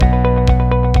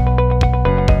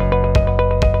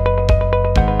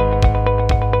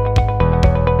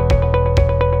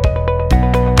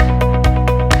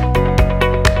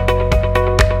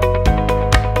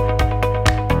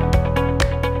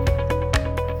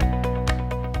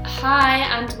Hi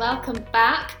and welcome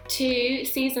back to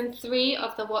season 3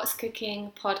 of the What's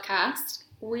Cooking podcast.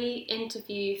 We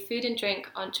interview food and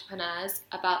drink entrepreneurs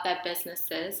about their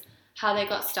businesses, how they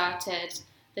got started,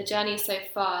 the journey so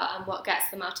far and what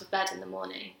gets them out of bed in the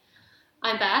morning.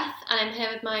 I'm Beth and I'm here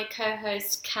with my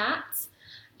co-host Kat,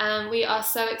 and we are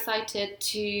so excited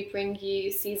to bring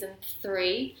you season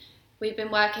 3. We've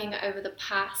been working over the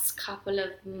past couple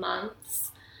of months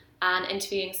and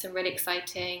interviewing some really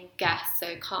exciting guests,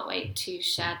 so can't wait to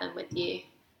share them with you.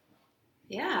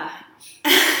 Yeah.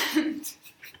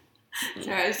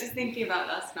 Sorry, I was just thinking about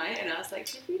last night and I was like,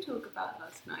 should we talk about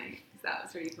last night? Because that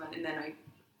was really fun, and then I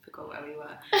forgot where we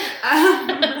were.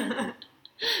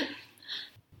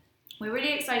 We're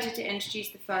really excited to introduce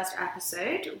the first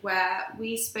episode where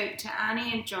we spoke to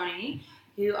Annie and Jonny,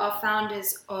 who are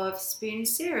founders of Spoon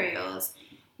Cereals.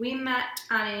 We met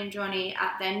Annie and Jonny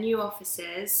at their new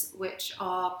offices, which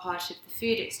are part of the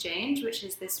Food Exchange, which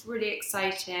is this really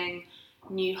exciting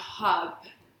new hub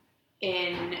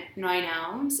in Nine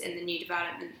Elms, in the new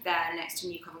development there next to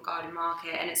New Covent Garden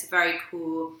Market. And it's a very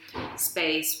cool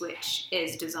space which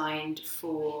is designed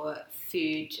for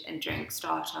food and drink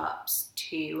startups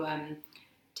to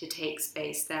take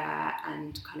space there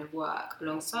and kind of work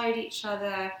alongside each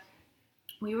other.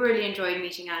 We really enjoyed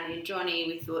meeting Annie and Jonny.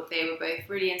 We thought they were both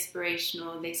really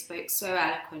inspirational. They spoke so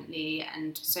eloquently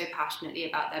and so passionately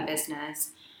about their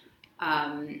business.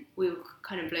 We were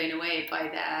kind of blown away by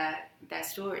their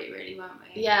story, really, weren't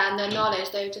we? Yeah, and their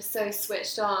knowledge. They were just so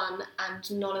switched on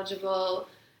and knowledgeable.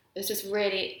 It was just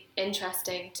really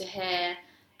interesting to hear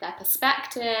their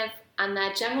perspective, and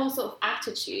their general sort of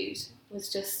attitude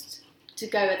was just to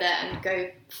go with it and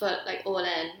go for all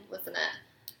in, wasn't it?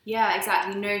 Yeah,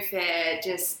 exactly. No fear.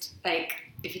 Just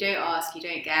if you don't ask, you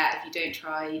don't get. If you don't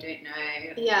try, you don't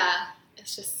know. Yeah,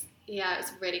 it's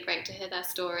really great to hear their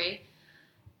story.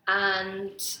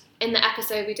 And in the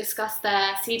episode, we discussed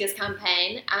their Seeders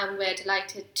campaign, and we're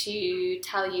delighted to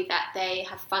tell you that they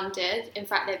have funded. In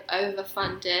fact, they've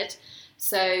overfunded.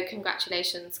 So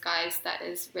congratulations, guys. That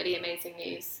is really amazing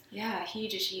news. Yeah,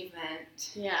 huge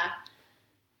achievement. Yeah.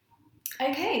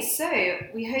 Okay, so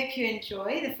we hope you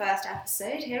enjoy the first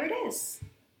episode. Here it is.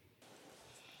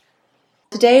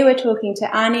 Today we're talking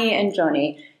to Annie and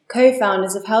Jonny,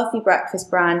 co-founders of healthy breakfast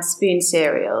brand Spoon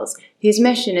Cereals, whose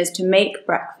mission is to make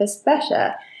breakfast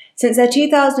better. Since their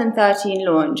 2013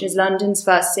 launch as London's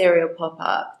first cereal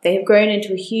pop-up, they have grown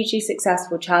into a hugely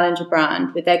successful challenger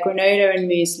brand, with their granola and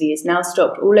mueslis now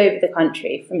stocked all over the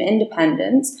country, from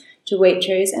independents to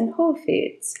Waitrose and Whole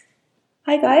Foods.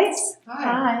 Hi guys.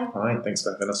 Hi. Hi, thanks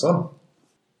for having us on.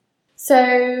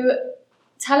 So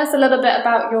tell us a little bit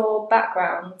about your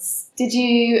backgrounds. Did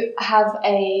you have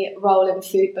a role in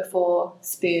food before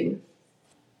Spoon?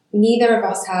 Neither of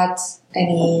us had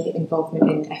any involvement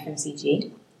in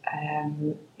FMCG.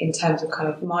 In terms of kind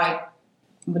of my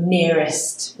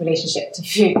nearest relationship to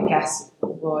food, I guess,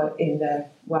 in the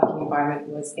working environment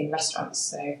was in restaurants.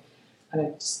 So I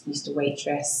just used to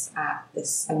waitress at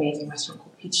this amazing restaurant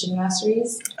called Peach and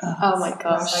Nurseries. Oh my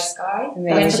gosh. By Sky.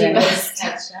 Amazing.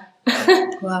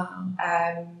 Wow.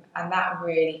 And that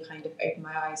really kind of opened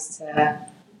my eyes to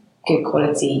good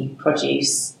quality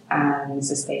produce and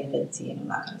sustainability and all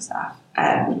that kind of stuff.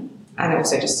 And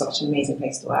also just such an amazing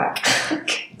place to work.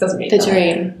 Doesn't really the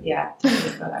dream. Doesn't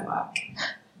really feel like work.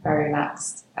 Very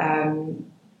relaxed. But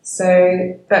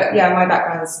my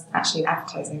background's actually in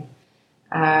advertising.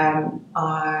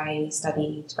 I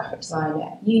studied graphic design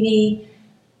at uni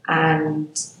and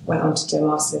went on to do a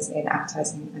master's in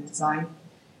advertising and design,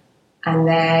 and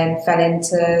then fell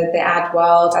into the ad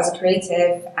world as a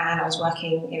creative, and I was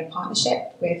working in a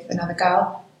partnership with another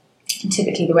girl. And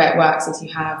typically the way it works is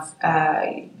you have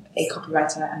a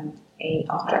copywriter and an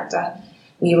art director.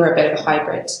 We were a bit of a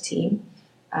hybrid team,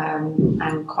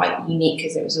 and quite unique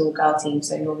because it was all girl team,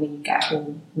 so normally you get a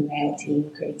whole male team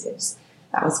of creatives.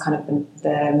 That was kind of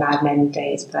the Mad Men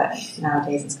days, but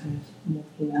nowadays it's kind of more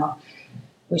female,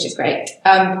 which is great.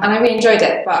 And I really enjoyed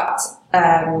it, but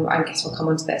I guess we'll come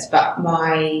on to this, but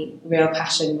my real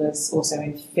passion was also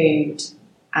in food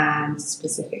and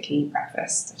specifically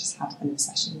breakfast. I just had an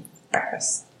obsession with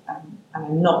breakfast. And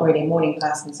I'm not really a morning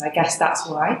person, so I guess that's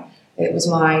why. It was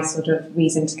my sort of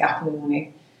reason to get up in the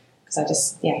morning, because I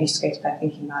just used to go to bed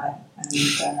thinking about it,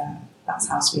 and that's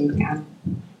how Spoon began,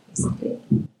 basically.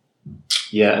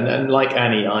 Yeah, and like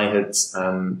Annie, I had,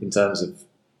 in terms of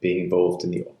being involved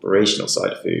in the operational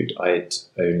side of food, I had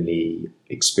only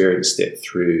experienced it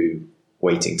through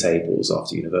waiting tables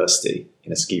after university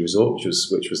in a ski resort,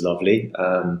 which was lovely.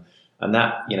 And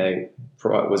that,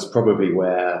 was probably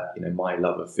where, my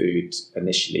love of food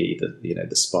initially,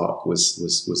 the spark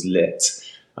was lit.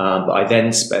 But I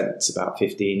then spent about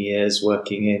 15 years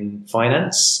working in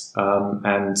finance.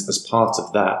 And as part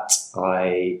of that,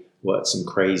 I worked some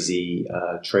crazy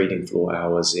trading floor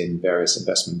hours in various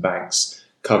investment banks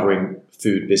covering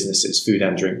food businesses, food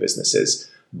and drink businesses.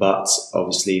 But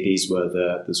obviously these were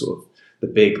the sort of the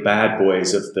big bad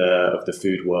boys of the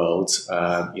food world,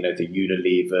 the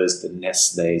Unilevers, the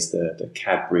Nestlés, the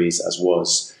Cadburys, as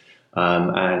was.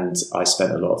 And I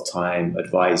spent a lot of time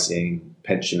advising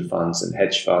pension funds and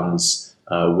hedge funds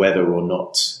whether or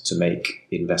not to make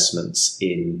investments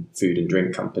in food and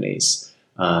drink companies.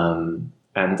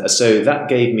 And so that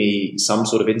gave me some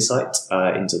sort of insight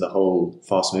into the whole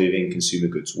fast-moving consumer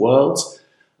goods world.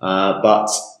 But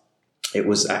it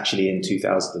was actually in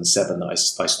 2007 that I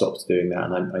stopped doing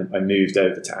that, and I moved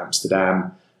over to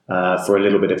Amsterdam for a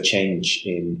little bit of change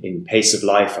in pace of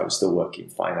life. I was still working in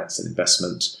finance and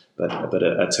investment, but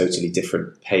a totally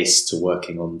different pace to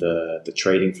working on the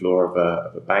trading floor of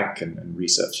a bank and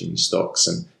researching stocks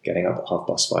and getting up at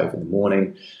 5:30 in the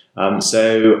morning.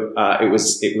 So it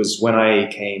was when I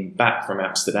came back from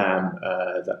Amsterdam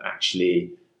that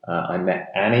actually I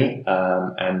met Annie,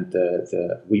 and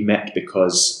we met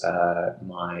because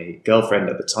my girlfriend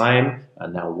at the time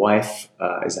and now wife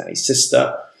is Annie's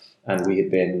sister, and we had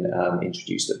been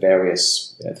introduced at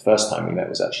various. The first time we met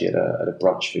was actually at a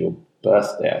brunch for your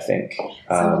birthday, I think.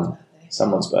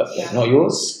 Someone's birthday, Yeah. Not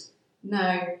yours. No,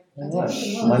 I don't Right.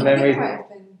 think it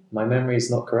was. My memory is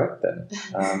not correct then.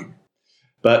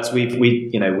 But we'd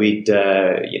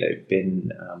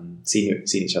been seen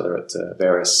each other at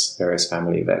various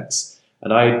family events,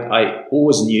 and I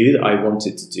always knew that I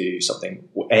wanted to do something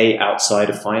outside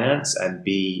of finance and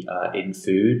in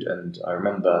food. And I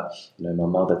remember my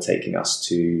mother taking us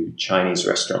to Chinese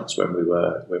restaurants when we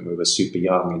were super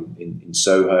young in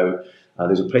Soho.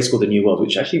 There's a place called the New World,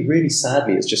 which actually really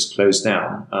sadly has just closed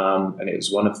down, and it was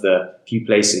one of the few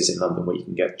places in London where you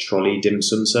can get trolley dim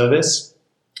sum service,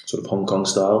 sort of Hong Kong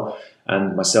style.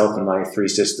 And myself and my three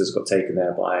sisters got taken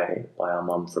there by our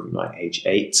mum from like age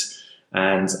 8.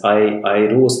 And I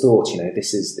had always thought,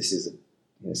 this is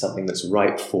something that's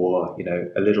ripe for,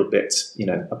 a little bit,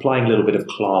 applying a little bit of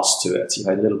class to it,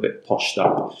 a little bit poshed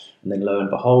up. And then lo and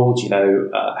behold,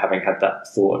 having had that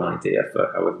thought and idea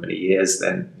for however many years,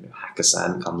 then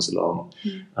Hakkasan comes along,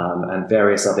 and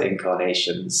various other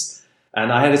incarnations.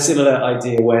 And I had a similar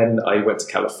idea when I went to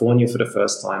California for the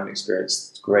first time and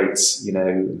experienced great,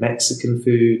 Mexican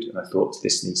food. And I thought,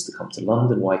 this needs to come to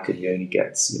London. Why could you only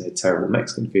get, terrible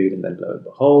Mexican food? And then lo and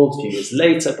behold, a few years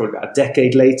later, probably about a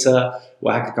decade later,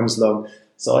 Oaxaca comes along.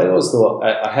 So I always thought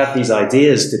I have these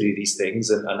ideas to do these things,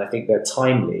 and I think they're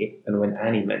timely. And when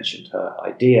Annie mentioned her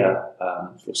idea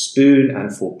for Spoon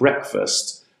and for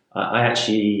breakfast, I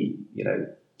actually,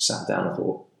 sat down and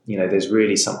thought, there's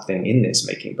really something in this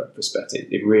making breakfast better.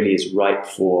 It really is ripe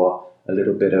for a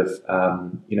little bit of,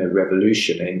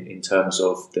 revolution in terms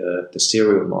of the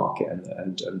cereal market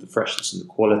and the freshness and the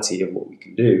quality of what we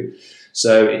can do.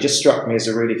 So it just struck me as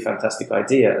a really fantastic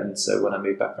idea. And so when I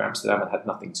moved back to Amsterdam, I had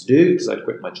nothing to do because I'd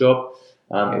quit my job.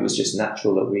 It was just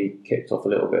natural that we kicked off a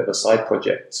little bit of a side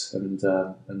project and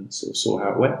sort of saw how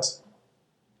it went.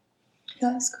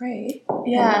 That's great.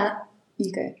 Yeah.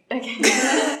 You go. Okay.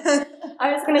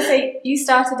 I was going to say, you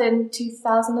started in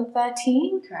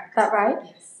 2013? Correct. Is that right?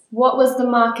 Yes. What was the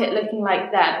market looking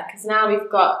like then? Because now we've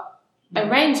got a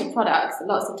range of products,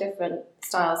 lots of different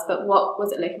styles, but what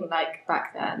was it looking like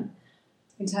back then?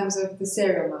 In terms of the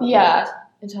cereal market? Yeah,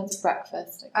 in terms of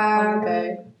breakfast. On the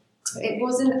go. It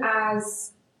wasn't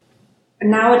as...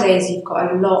 Nowadays, you've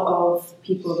got a lot of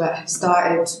people that have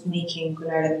started making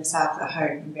granola themselves at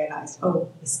home and realised, oh,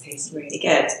 this tastes really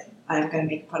good. I'm going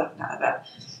to make a product out of it.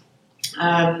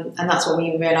 And that's what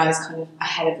we realised kind of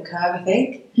ahead of the curve, I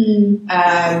think.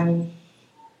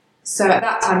 So at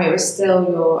that time, it was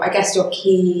still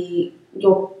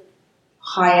your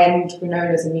high-end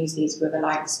granolas and mueslis were the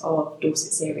likes of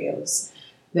Dorset cereals.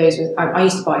 Those were, I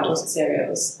used to buy Dorset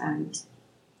cereals and,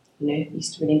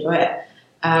 used to really enjoy it.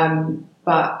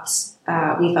 But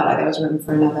we felt like there was room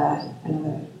for another kind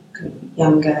of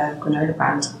younger granola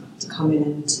brand to come in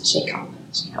and shake up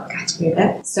the category a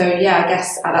bit. So yeah, I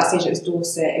guess at that stage it was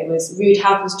Dorset. It was Rude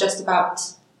Health was just about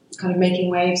kind of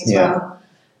making waves as well.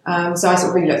 So I sort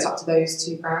of really looked up to those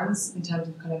two brands in terms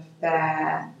of kind of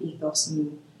their ethos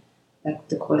and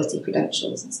the quality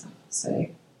credentials and stuff. So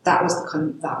that was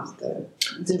the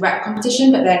direct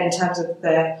competition. But then in terms of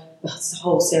the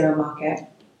whole cereal market,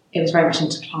 it was very much in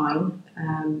decline,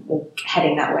 or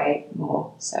heading that way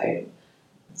more. So,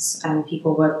 and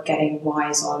people were getting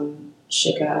wise on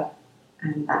sugar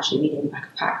and actually reading the back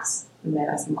of packs and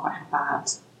realising quite how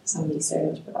bad some of these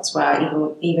cereals, but that's where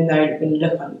even though when you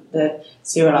look on the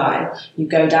cereal aisle, you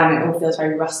go down and it all feels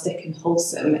very rustic and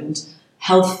wholesome and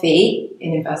healthy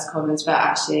in inverted commas, but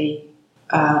actually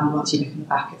once you look in the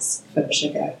back, it's full of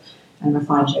sugar and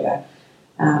refined sugar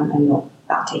and not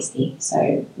that tasty.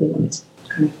 So we wanted to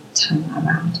kind of turn that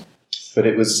around. But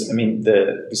it was, I mean,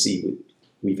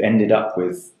 we've ended up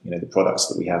with, the products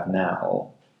that we have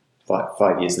now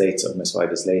 5 years later, almost 5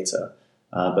 years later.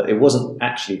 But it wasn't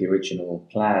actually the original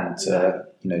plan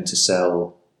to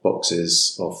sell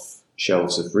boxes off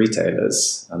shelves of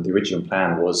retailers. And the original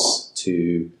plan was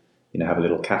to, have a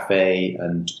little cafe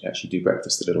and actually do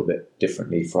breakfast a little bit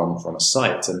differently from a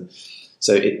site. And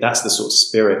so that's the sort of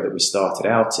spirit that we started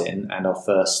out in. And our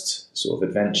first sort of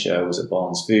adventure was at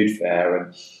Barnes Food Fair.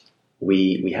 And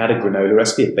we had a granola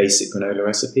recipe, a basic granola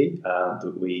recipe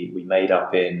that we made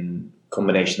up in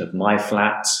combination of my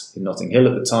flat in Notting Hill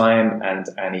at the time and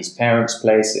Annie's parents'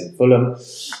 place in Fulham.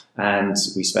 And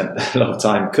we spent a lot of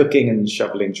time cooking and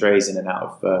shoveling trays in and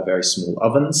out of very small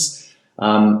ovens.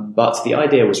 But the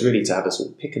idea was really to have a sort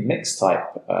of pick and mix type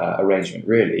arrangement,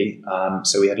 really.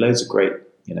 So we had loads of great,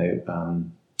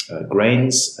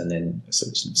 grains and then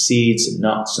some seeds and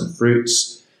nuts and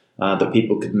fruits that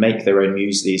people could make their own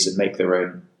mueslis and make their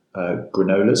own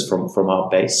granolas from our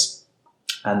base.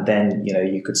 And then,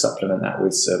 you could supplement that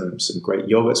with some great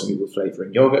yogurts. We were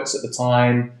flavouring yogurts at the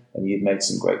time, and you'd made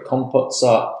some great compotes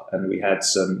up, and we had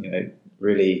some,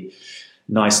 really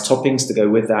nice toppings to go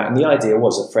with that. And the idea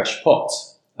was a fresh pot.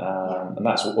 And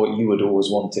that's what you had always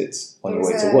wanted on your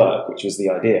way to work, which was the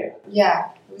idea. Yeah,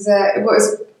 it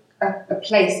was a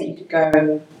place that you could go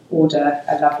and order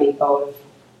a lovely bowl of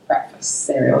breakfast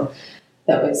cereal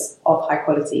that was of high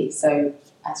quality. So,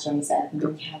 as Jonny said,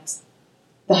 we had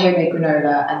the homemade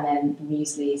granola and then the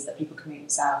mueslis that people can make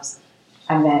themselves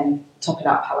and then top it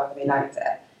up however they liked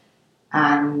it.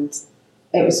 And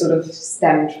it was sort of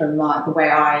stemmed from the way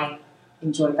I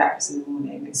enjoy breakfast in the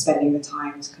morning and spending the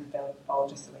time to kind of build the bowl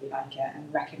just the way you like it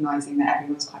and recognising that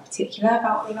everyone's quite particular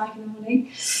about what they like in the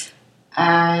morning.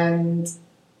 And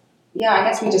yeah, I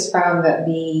guess we just found that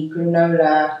the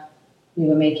granola we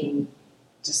were making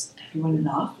just everyone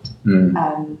loved.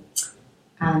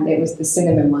 And it was the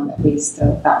cinnamon one that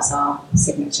was our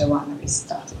signature one that we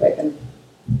started with. And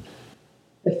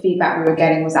the feedback we were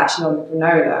getting was actually on the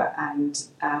granola. And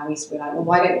we were like, well,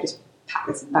 why don't we just pack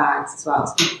this in bags as well?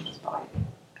 So people could just buy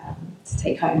it to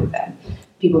take home with them.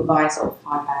 People would buy sort of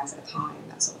 5 bags at a time,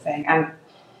 that sort of thing. And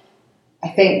I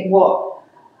think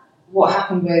what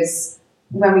happened was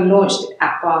when we launched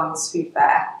at Barnes Food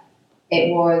Fair,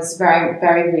 it was very,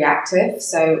 very reactive.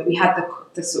 So we had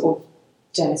the sort of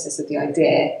genesis of the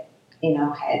idea in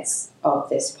our heads of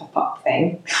this pop-up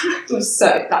thing. That's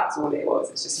all it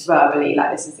was. It's just verbally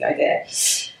like, this is the idea.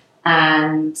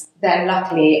 And then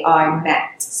luckily I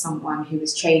met someone who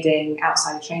was trading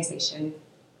outside the train station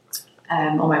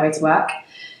on my way to work,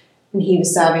 and he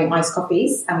was serving iced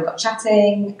coffees, and we got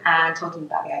chatting and told him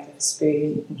about the idea of a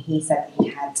spoon, and he said that he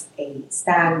had a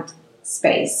stand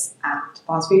space at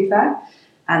Barnes Food Fair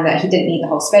and that he didn't need the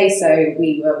whole space, so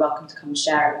we were welcome to come and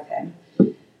share it with him.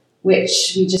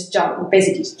 Which we basically just jumped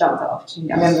at the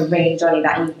opportunity. I remember ringing Jonny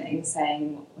that evening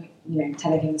saying,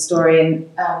 telling him the story,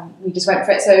 and we just went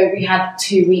for it. So we had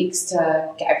 2 weeks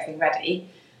to get everything ready.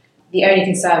 The only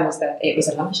concern was that it was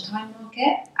a lunchtime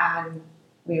market and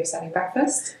we were selling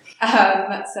breakfast.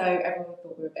 So everyone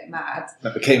thought we were a bit mad.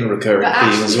 That became a recurring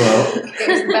theme as well. It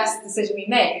was the best decision we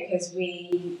made because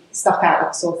we stuck out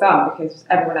like a sore thumb because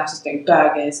everyone else was doing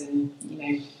burgers and,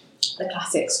 the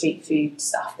classic street food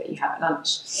stuff that you have at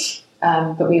lunch.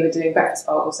 But we were doing breakfast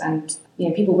bowls, and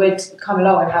people would come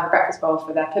along and have a breakfast bowl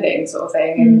for their pudding sort of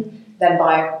thing, and then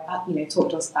talk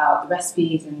to us about the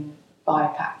recipes and buy a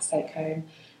pack to take home.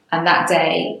 And that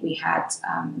day we had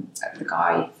the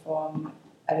guy from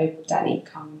a local deli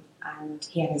come, and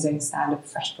he had his own stand of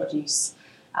fresh produce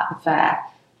at the fair,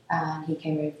 and he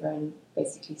came over and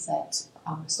basically said,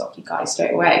 I'm going to stock you guys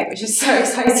straight away, which is so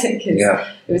exciting because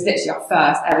it was literally our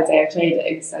first ever day of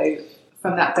trading. So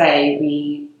from that day,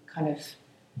 we kind of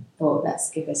thought,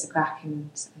 let's give this a crack and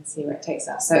see where it takes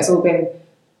us. So it's all been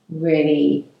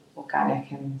really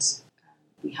organic, and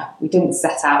we didn't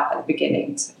set out at the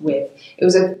beginning it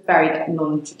was a very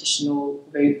non-traditional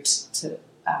route to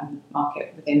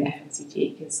market within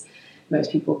FMCG because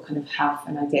most people kind of have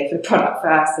an idea for the product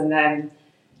first and then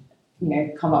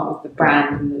come up with the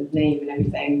brand and the name and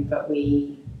everything, but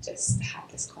we just had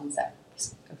this concept,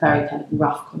 a very kind of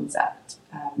rough concept,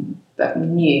 but we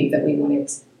knew that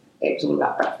it was all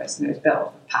about breakfast and it was built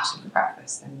off a passion for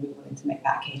breakfast and we wanted to make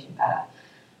that occasion better.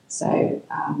 So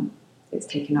it's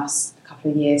taken us a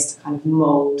couple of years to kind of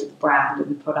mould the brand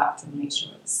and the product and make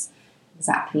sure it's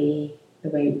exactly the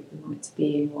way we want it to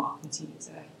be and what our consumers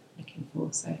are looking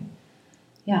for. So,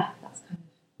 yeah, that's kind of...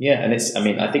 Yeah, and it's, I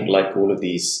mean, I think like all of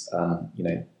these,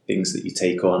 things that you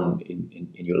take on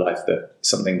in your life, that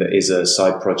something that is a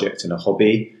side project and a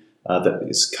hobby that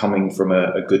is coming from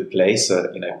a good place,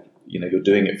 you're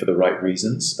doing it for the right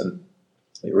reasons. And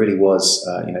it really was,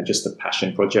 just a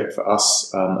passion project for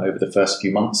us over the first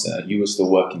few months. You were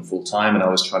still working full time, and I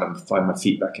was trying to find my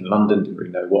feet back in London, didn't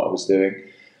really know what I was doing.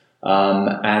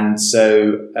 And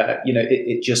so,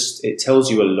 it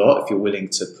tells you a lot if you're willing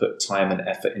to put time and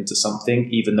effort into something,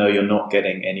 even though you're not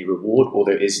getting any reward or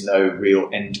there is no real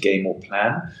end game or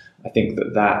plan. I think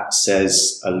that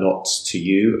says a lot to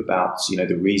you about,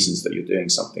 the reasons that you're doing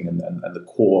something and the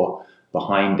core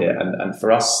behind it. And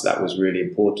for us, that was really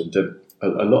important.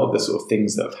 A lot of the sort of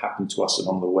things that have happened to us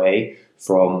along the way,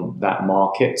 from that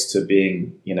market to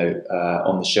being,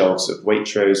 on the shelves of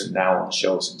Waitrose and now on the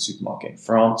shelves in supermarket in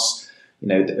France,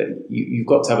 you've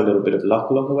got to have a little bit of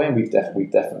luck along the way, and we've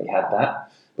definitely had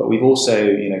that. But we've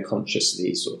also,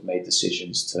 consciously sort of made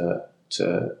decisions to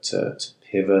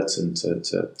pivot and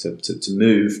to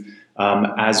move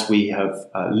as we have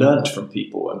learned from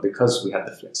people, and because we had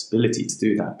the flexibility to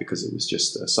do that, because it was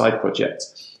just a side project.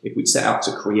 If we'd set out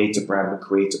to create a brand and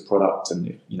create a product,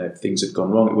 and if things had gone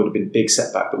wrong, it would have been a big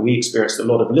setback. But we experienced a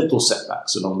lot of little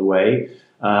setbacks along the way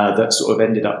that sort of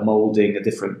ended up moulding a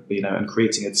different, and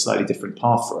creating a slightly different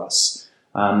path for us.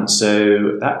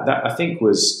 So that I think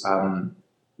was,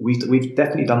 we've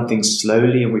definitely done things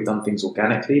slowly and we've done things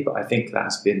organically, but I think that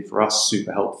has been for us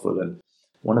super helpful. And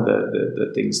one of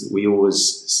the things that we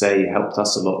always say helped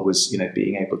us a lot was,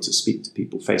 being able to speak to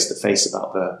people face to face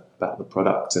about the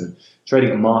product. And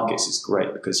trading in markets is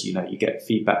great because, you get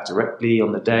feedback directly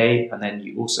on the day, and then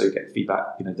you also get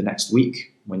feedback, the next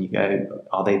week when you go,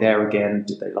 are they there again?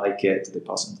 Did they like it? Did they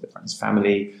pass it on to their friends,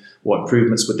 family? What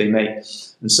improvements would they make?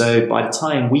 And so by the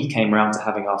time we came around to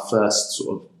having our first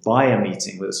sort of buyer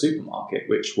meeting with a supermarket,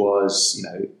 which was,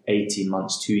 18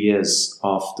 months, 2 years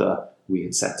after we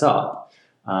had set up,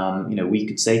 we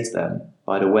could say to them,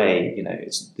 by the way,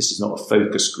 this is not a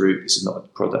focus group. This is not a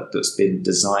product that's been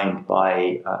designed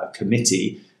by a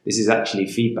committee. This is actually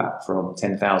feedback from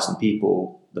 10,000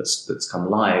 people that's come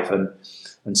live.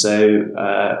 And so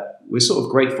we're sort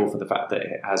of grateful for the fact that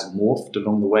it has morphed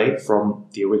along the way from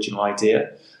the original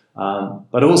idea.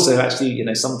 But also,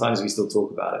 actually, sometimes we still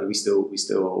talk about it. We still,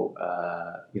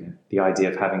 the idea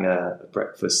of having a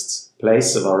breakfast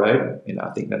place of our own. I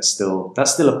think that's still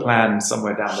a plan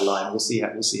somewhere down the line. We'll see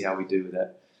how we do with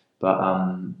it. But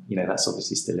that's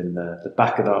obviously still in the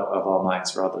back of our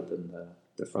minds rather than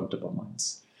the front of our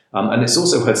minds. And it's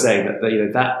also worth saying that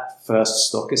that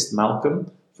first stockist,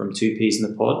 Malcolm from 2Ps in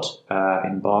the Pod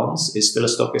in Barnes, is still a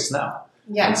stockist now.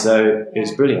 Yeah. And so it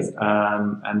was brilliant.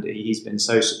 And he's been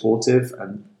so supportive.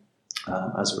 And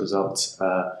as a result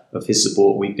of his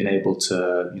support, we've been able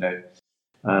to,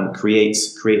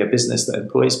 create a business that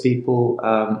employs people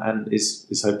and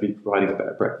is hopefully providing a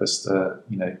better breakfast,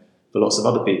 for lots of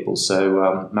other people.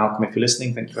 So, Malcolm, if you're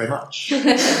listening, thank you very much.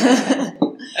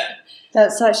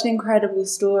 That's such an incredible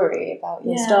story about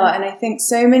your start. And I think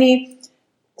so many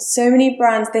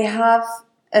brands, they have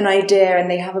an idea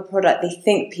and they have a product they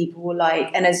think people will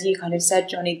like, and as you kind of said,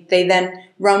 Jonny, they then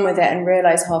run with it and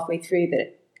realize halfway through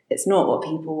that it's not what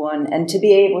people want. And to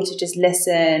be able to just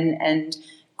listen and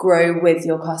grow with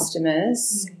your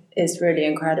customers is really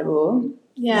incredible.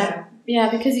 Yeah,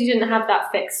 because you didn't have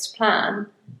that fixed plan.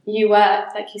 You were,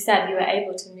 like you said, you were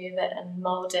able to move it and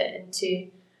mould it into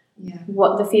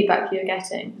what the feedback you were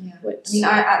getting. Yeah. Which...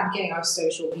 at the beginning I was so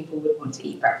sure people would want to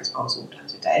eat breakfast bowls all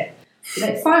times a day.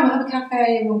 Like, fine, we'll have a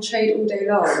cafe and we'll trade all day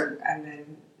long. And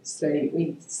then slowly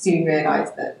we soon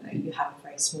realised that you have a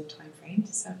very small time frame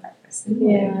to serve breakfast.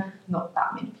 Not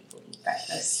that many people eat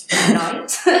breakfast at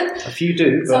night. A few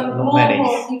do, but not many.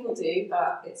 More people do,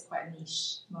 but it's quite a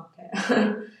niche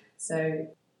market. So,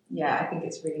 I think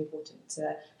it's really important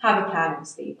to have a plan,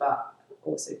 obviously, but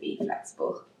also be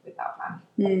flexible with that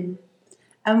plan.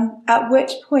 At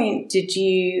which point did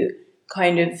you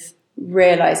kind of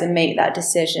realise and make that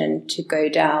decision to go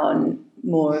down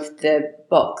more of the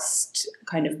boxed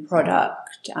kind of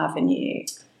product avenue?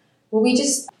 Well,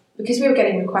 because we were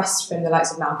getting requests from the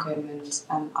likes of Malcolm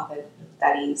and other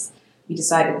delis, we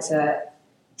decided to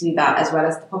do that as well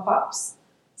as the pop-ups.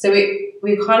 So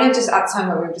we kind of just, at the time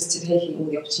where we were just taking all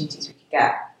the opportunities we could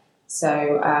get.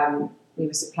 So we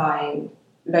were supplying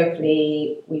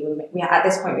locally. At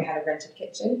this point we had a rented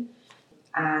kitchen,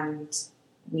 and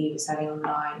we were selling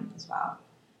online as well.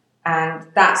 And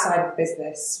that side of the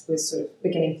business was sort of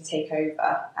beginning to take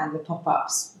over, and the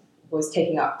pop-ups was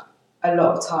taking up a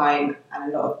lot of time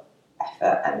and a lot of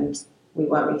effort, and we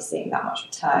weren't really seeing that much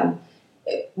return.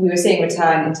 We were seeing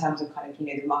return in terms of kind of,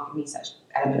 the market research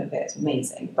element of it is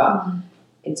amazing, but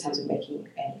in terms of making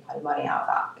any kind of money out of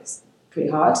that, it's pretty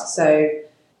hard. So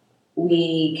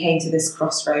we came to this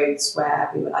crossroads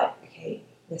where we were like, okay,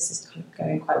 this is kind of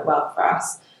going quite well for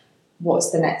us.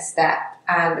 What's the next step?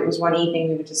 And it was one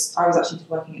evening I was actually just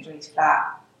working at Jonny's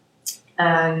flat,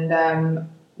 and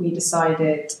we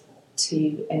decided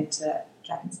to enter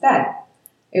Dragon's Den.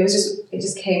 It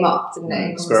just came up, didn't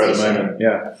it? In Spur of the moment,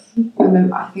 yeah. I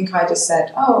remember, I think I just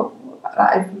said,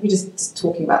 we were just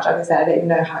talking about Dragon's Den. I didn't even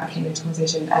know how it came into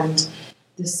conversation. And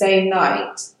the same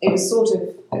night, it was sort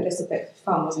of a little bit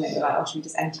fun, wasn't it? We're like, should we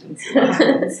just enter and see what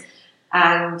happens?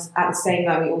 And at the same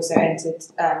night, we also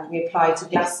we applied to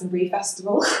Glastonbury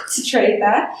Festival to trade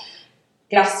there.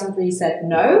 Glastonbury said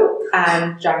no,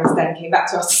 and Dragon's Den came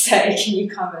back to us to say, can you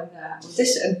come and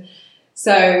audition?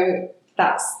 So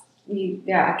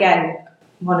again,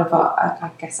 one of our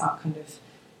kind of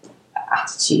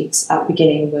attitudes at the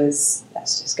beginning was,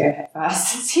 let's just go head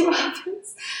first and see what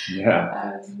happens.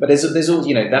 Yeah. But there's all,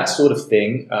 that sort of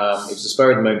thing. It was a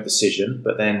spur of the moment decision,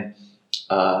 but then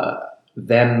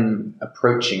them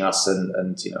approaching us and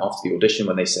after the audition,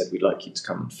 when they said, we'd like you to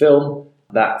come and film,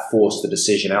 that forced the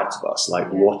decision out of us. Like,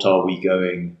 what are we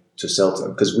going to sell to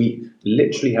them? Because we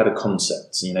literally had a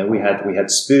concept. We had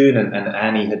Spoon, and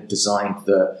Annie had designed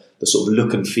the sort of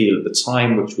look and feel at the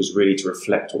time, which was really to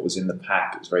reflect what was in the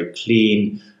pack. It was very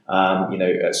clean,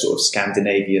 a sort of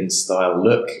Scandinavian style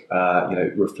look,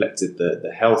 reflected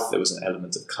the health. There was an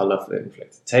element of colour that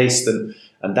reflected taste.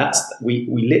 And that's, we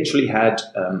literally had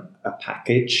a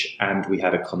package, and we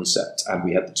had a concept, and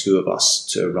we had the two of us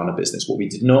to run a business. What we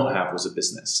did not have was a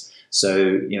business.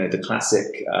 So, the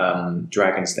classic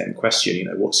Dragon's Den question,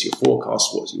 what's your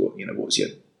forecast? What's your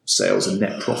sales and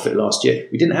net profit last year?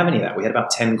 We didn't have any of that. We had about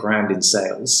 10 grand in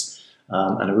sales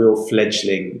and a real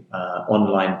fledgling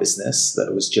online business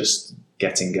that was just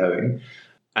getting going.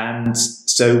 And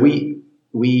so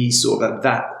we sort of at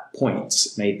that point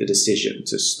made the decision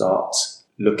to start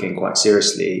looking quite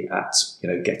seriously at,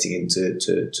 getting into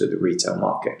the retail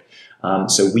market.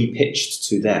 So we pitched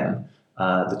to them,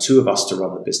 the two of us to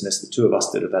run the business, the two of us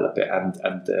to develop it,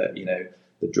 and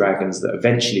the dragons that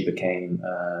eventually became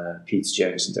Peter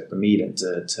Jones and Deborah Meaden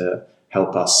to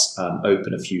help us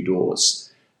open a few doors.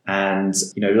 And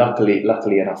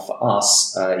luckily enough for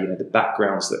us, the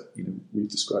backgrounds that we've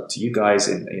described to you guys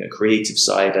in creative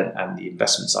side and the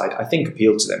investment side, I think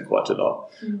appealed to them quite a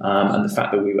lot. And the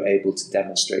fact that we were able to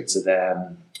demonstrate to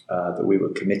them that we were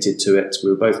committed to it. We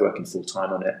were both working full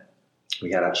time on it.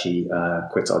 We had actually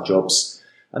quit our jobs.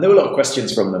 And there were a lot of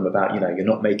questions from them about, you're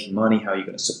not making money, how are you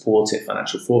going to support it,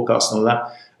 financial forecast and all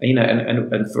that. And,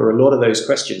 and for a lot of those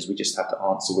questions, we just have to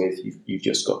answer with, you've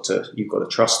got to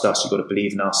trust us, you've got to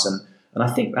believe in us. And I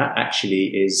think that actually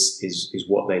is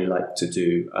what they like to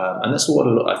do. And that's what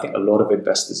I think a lot of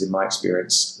investors, in my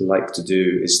experience, like to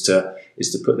do, is to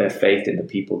put their faith in the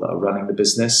people that are running the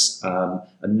business.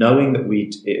 And knowing that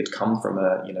it had come from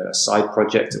a side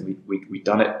project, and we'd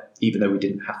done it even though we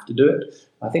didn't have to do it,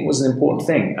 I think was an important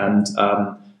thing. And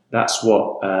that's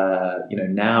what,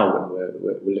 now when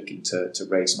we're looking to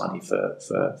raise money for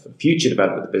future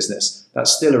development of the business,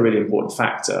 that's still a really important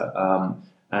factor.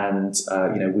 And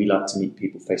we like to meet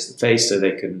people face to face so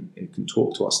they can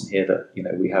talk to us and hear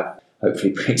that, we have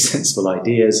hopefully pretty sensible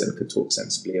ideas and can talk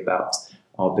sensibly about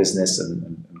our business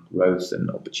and growth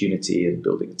and opportunity and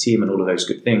building a team and all of those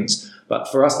good things. But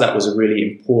for us, that was a really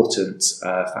important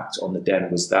factor on the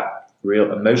Den, was that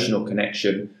real emotional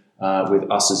connection with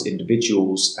us as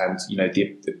individuals, and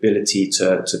the ability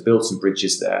to build some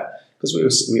bridges there, because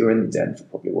we were in the Den for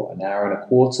probably an hour and a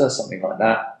quarter, something like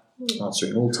that,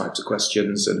 answering all types of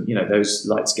questions. And those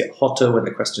lights get hotter when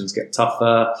the questions get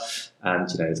tougher, and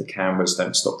the cameras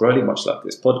don't stop rolling, much like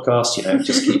this podcast. It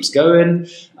just keeps going.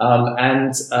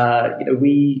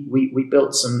 We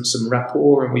built some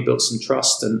rapport, and we built some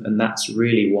trust, and that's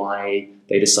really why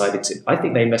they decided to. I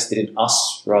think they invested in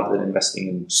us rather than investing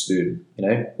in Spoon.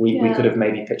 We could have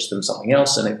maybe pitched them something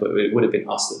else, but it would have been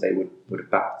us that they would have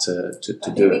backed to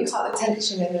do it. We cut the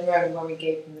tension in the room when we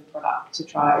gave them the product to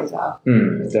try as well.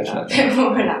 Definitely. A bit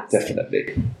more relaxed.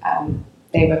 Definitely.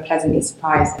 They were pleasantly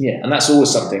surprised. Yeah, and that's always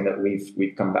something that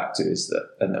we've come back to, is that,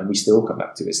 and we still come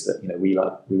back to, is that we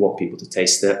want people to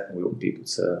taste it, and we want people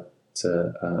to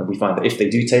we find that if they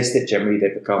do taste it, generally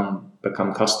they become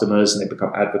customers and they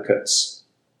become advocates.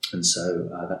 And so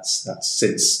that's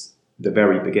since the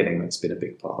very beginning, that's been a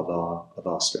big part of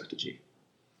our strategy.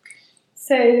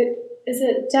 So is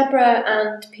it Deborah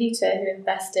and Peter who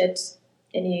invested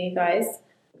in you guys?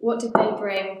 What did they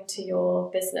bring to your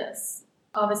business?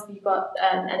 Obviously, you got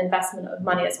an investment of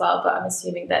money as well, but I'm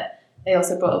assuming that they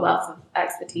also brought a wealth of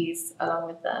expertise along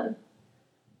with them.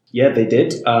 Yeah, they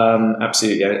did.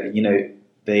 Absolutely. You know,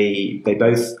 they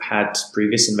both had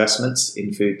previous investments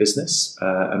in food business,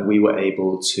 and we were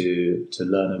able to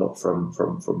learn a lot from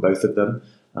both of them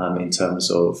in terms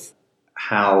of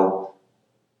how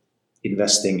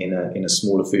investing in a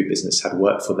smaller food business had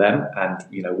worked for them, and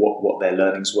you know what their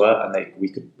learnings were, and we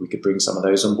could bring some of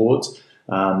those on board.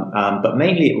 But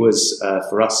mainly it was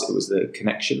for us, it was the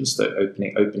connections, the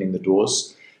opening the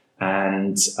doors,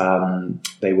 and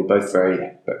they were both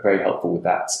very helpful with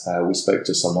that. We spoke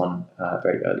to someone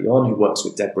very early on who works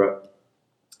with Deborah,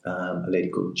 a lady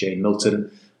called Jane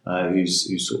Milton,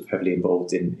 who's sort of heavily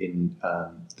involved in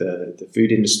the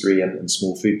food industry and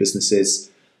small food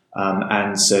businesses.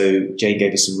 And so Jane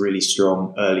gave us some really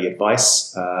strong early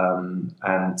advice, and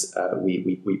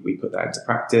we put that into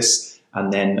practice.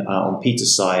 And then on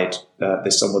Peter's side,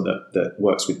 there's someone that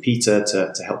works with Peter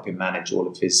to help him manage all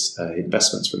of his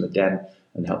investments from the den,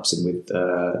 and helps him with,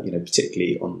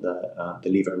 particularly on the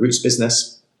Levo Roots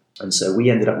business. And so we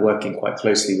ended up working quite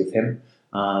closely with him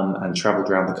and travelled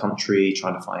around the country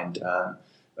trying to find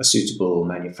a suitable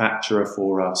manufacturer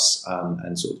for us,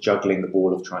 and sort of juggling the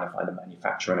ball of trying to find a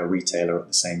manufacturer and a retailer at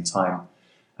the same time.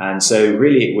 And so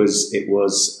really it was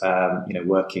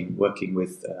working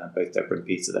with both Deborah and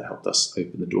Peter that helped us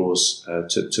open the doors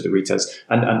to the retailers.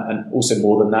 And also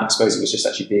more than that, I suppose it was just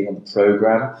actually being on the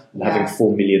programme and having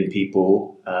 4 million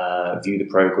people view the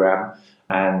programme.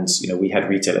 And, you know, we had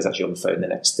retailers actually on the phone the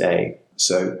next day.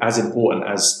 So as important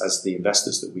as the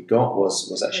investors that we got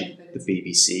was actually the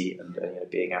BBC and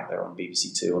being out there on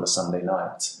BBC Two on a Sunday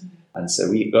night. Mm-hmm. And so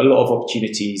we got a lot of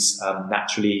opportunities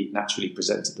naturally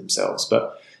presented themselves.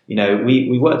 But, you know,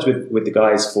 we worked with the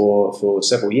guys for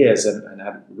several years and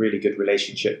had a really good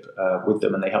relationship with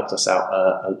them, and they helped us out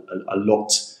a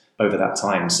lot over that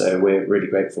time. So we're really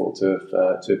grateful to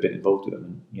have been involved with them.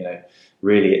 And, you know,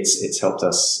 really it's helped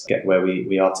us get where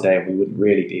we are today, and we wouldn't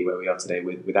really be where we are today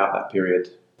without that period.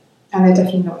 And they're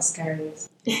definitely not as scary as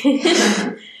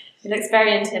it looks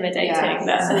very intimidating. Yeah,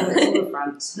 it's all the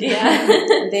front.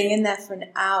 Yeah. Being in there for an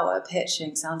hour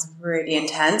pitching sounds really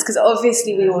intense, because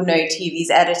obviously we all know TV's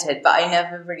edited, but I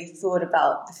never really thought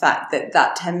about the fact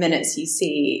that 10 minutes you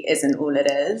see isn't all it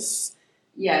is.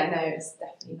 Yeah, no, it's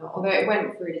definitely not. Although it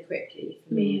went really quickly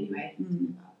for me anyway.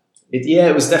 Mm.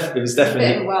 It was definitely a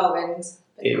bit of a whirlwind.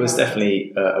 It was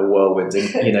definitely a whirlwind,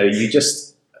 and you know,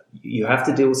 you have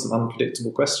to deal with some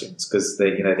unpredictable questions, because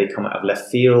they come out of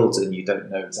left field, and you don't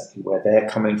know exactly where they're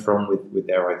coming from with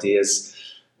their ideas.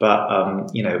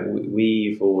 But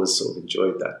we've always sort of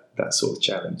enjoyed that sort of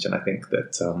challenge, and I think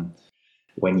that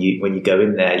when you go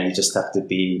in there, you just have to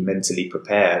be mentally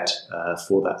prepared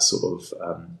for that sort of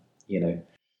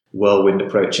whirlwind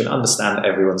approach, and understand that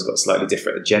everyone's got a slightly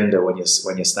different agenda when you're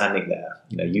standing there.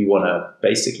 You know, you want to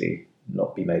basically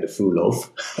not be made a fool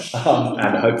of,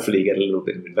 and hopefully get a little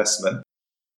bit of investment.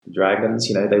 The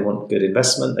Dragons, they want good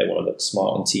investment. They want to look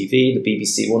smart on TV. The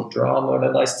BBC want drama and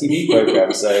a nice TV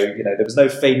program. So there was no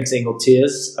fainting or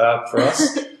tears for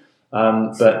us.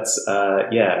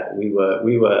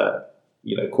 We were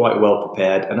quite well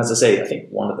prepared. And as I say, I think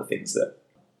one of the things that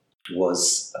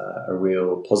was a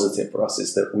real positive for us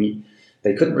is that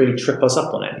they couldn't really trip us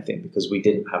up on anything, because we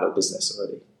didn't have a business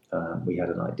already. We had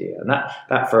an idea, and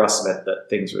that for us meant that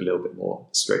things were a little bit more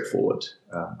straightforward,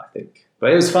 I think.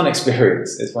 But it was a fun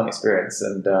experience.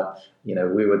 And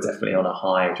we were definitely on a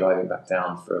high driving back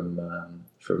down from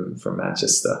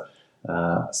Manchester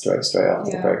straight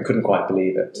after the break. Couldn't quite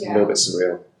believe it. Yeah. A little bit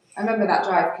surreal. I remember that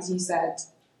drive because you said,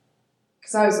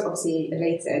 because I was obviously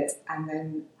elated, and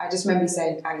then I just remember you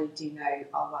saying, "Annie, do you know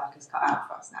our work is cut out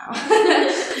for us now?"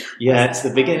 Yeah, it's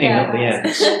the beginning, not the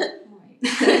end.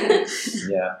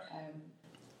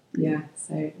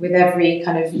 So with every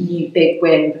kind of new big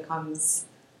win comes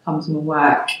more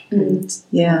work and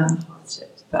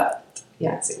hardships, but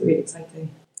it's really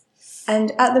exciting.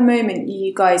 And at the moment,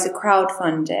 you guys are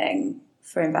crowdfunding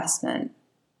for investment.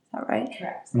 Is that right?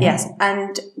 Correct. Mm-hmm. Yes.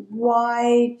 And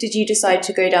why did you decide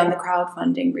to go down the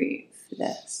crowdfunding route for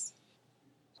this?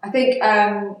 I think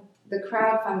the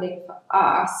crowdfunding for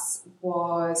us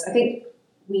was, I think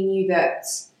we knew that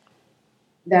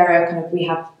we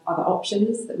have other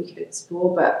options that we could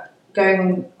explore, but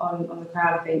going on the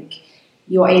crowd, I think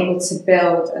you're able to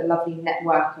build a lovely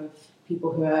network of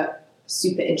people who are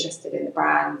super interested in the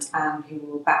brand and who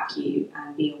will back you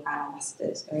and be your brand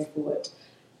ambassadors going forward,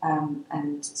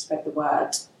 and spread the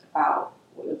word about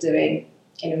what you're doing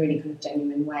in a really kind of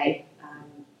genuine way.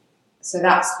 So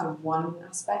that's kind of one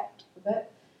aspect of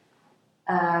it.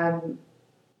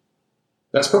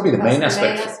 That's probably the main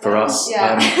aspect for us.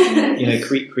 Yeah.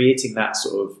 Creating that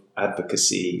sort of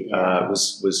advocacy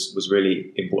was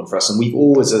really important for us, and we've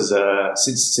always,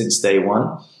 since day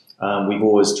one, we've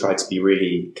always tried to be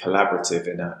really collaborative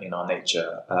in our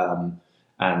nature,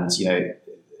 and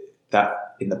that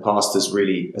in the past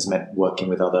has meant working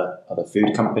with other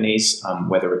food companies,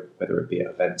 whether it be at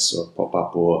events or pop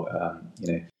up or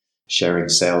sharing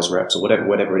sales reps or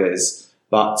whatever it is.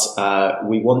 But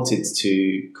we wanted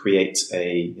to create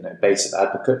a base of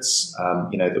advocates,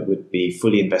 that would be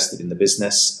fully invested in the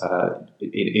business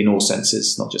in all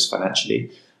senses, not just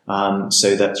financially,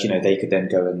 so that they could then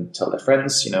go and tell their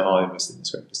friends, I invested in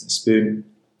this great business spoon.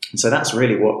 And so that's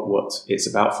really what it's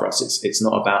about for us. It's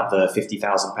not about the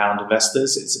 £50,000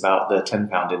 investors; it's about the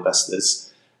 £10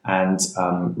 investors, and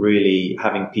really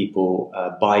having people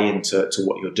buy into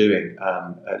what you're doing.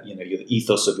 The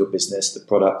ethos of your business, the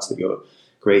products that you're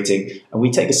creating, and we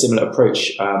take a similar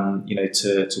approach,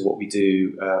 to what we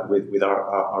do with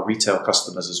our retail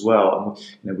customers as well.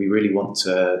 And we really want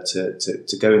to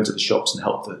go into the shops and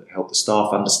help the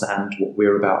staff understand what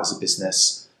we're about as a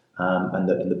business, and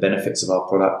the benefits of our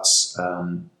products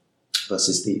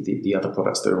versus the other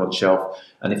products that are on shelf.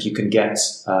 And if you can get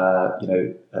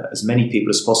as many people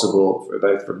as possible,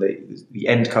 both from the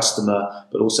end customer,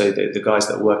 but also the guys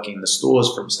that are working in the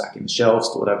stores, from stacking the shelves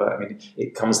to whatever. I mean,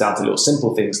 it comes down to little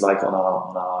simple things like on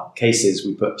our cases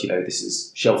we put this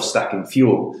is shelf stacking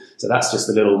fuel. So that's just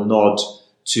a little nod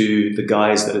to the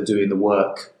guys that are doing the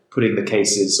work, putting the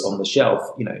cases on the shelf,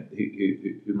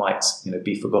 who might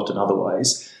be forgotten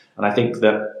otherwise. And I think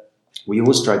that we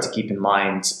always try to keep in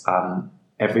mind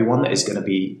everyone that is going to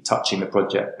be touching the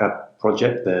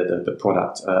the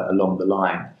product along the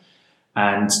line,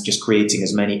 and just creating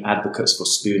as many advocates for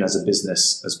Spoon as a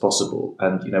business as possible.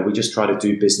 And we just try to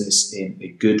do business in a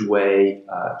good way,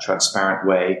 transparent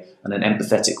way, and an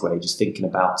empathetic way, just thinking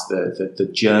about the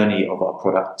journey of our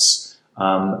products.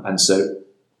 And so,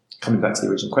 coming back to the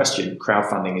original question,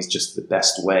 crowdfunding is just the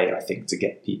best way, I think, to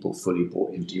get people fully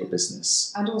bought into your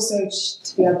business. And also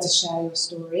to be able to share your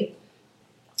story.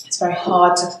 It's very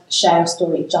hard to share your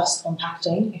story just on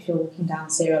packaging. If you're walking down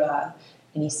cereal aisle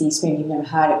and you see Spoon, you've never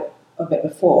heard of it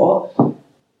before,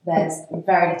 there's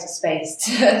very little space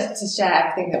to share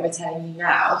everything that we're telling you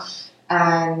now.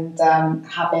 And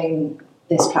having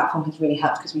this platform has really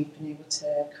helped, because we've been able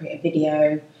to create a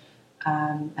video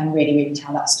and really, really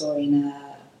tell that story in a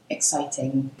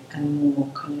exciting and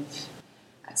more kind of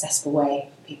accessible way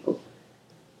for people.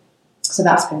 So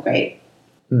that's been great.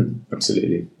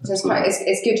 Absolutely. So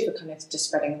it's good for kind of just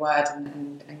spreading the word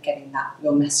and getting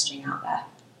your messaging out there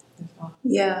as well.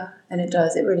 Yeah, and it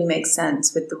does. It really makes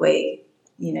sense with the way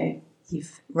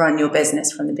you've run your business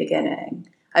from the beginning.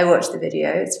 I watched the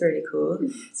video. It's really cool.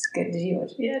 It's good. Did you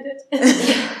watch it? Yeah,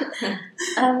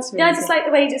 I did. I just like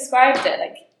the way you described it.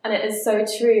 And it is so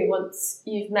true. Once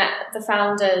you've met the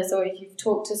founders, or you've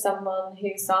talked to someone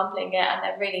who's sampling it and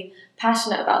they're really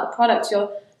passionate about the product,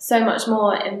 you're so much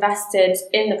more invested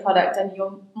in the product, and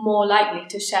you're more likely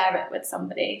to share it with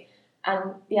somebody.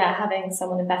 And having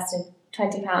someone invest in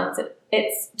 £20,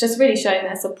 it's just really showing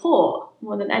their support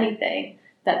more than anything,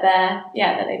 that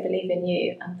they believe in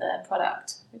you and the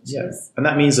product. And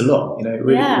that means a lot. It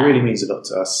really means a lot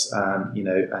to us. And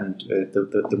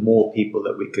the more people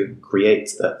that we can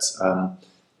create that.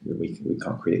 We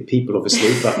can't create people,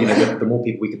 obviously, but the more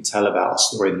people we can tell about our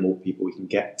story, the more people we can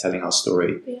get telling our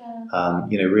story.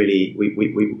 Really,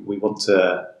 we want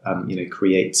to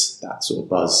create that sort of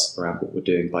buzz around what we're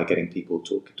doing by getting people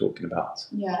talking about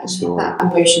the story. That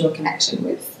emotional connection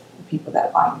with the people that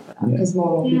are buying the product, because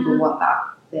more and more people want that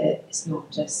it's not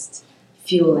just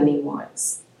fuel anymore;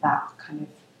 it's that kind of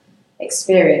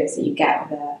experience that you get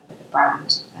with a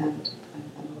brand, and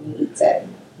when you eat it,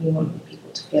 you want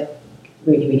people to feel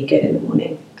really, really good in the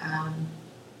morning,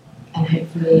 and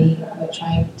hopefully we're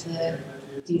trying to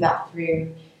do that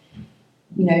through,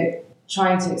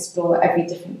 trying to explore every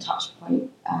different touch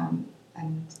point,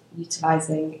 and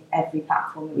utilising every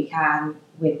platform that we can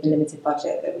with the limited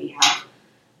budget that we have,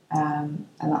 and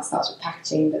that starts with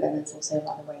packaging, but then there's also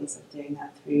other ways of doing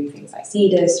that through things like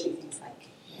seeders, through things like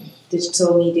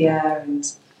digital media,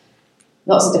 and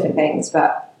lots of different things,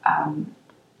 but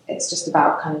it's just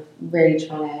about kind of really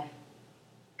trying to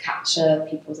capture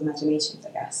people's imaginations, I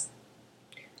guess.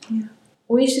 Yeah.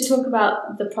 We should talk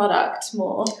about the product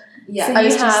more. Yeah, so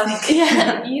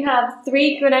you have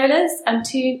 3 granolas and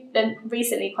 2, then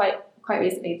recently, quite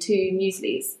recently, 2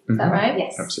 mueslis. Is that right?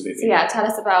 Yes. Absolutely. So tell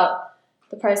us about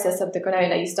the process of the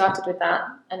granola. You started with that,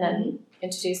 and then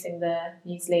introducing the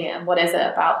muesli, and what is it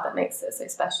about that makes it so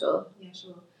special? Yeah,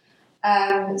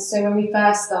 sure. So when we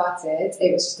first started,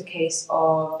 it was just a case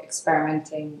of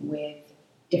experimenting with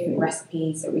different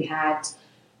recipes that we had.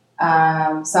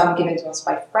 Some given to us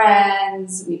by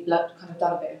friends. We've kind of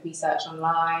done a bit of research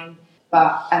online,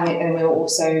 and we were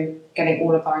also getting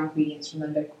all of our ingredients from a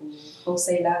local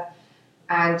wholesaler,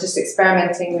 and just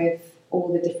experimenting with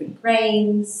all the different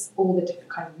grains, all the different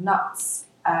kind of nuts,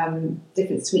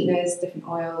 different sweeteners, different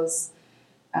oils.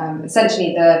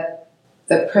 Essentially,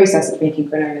 the process of making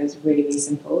granola is really, really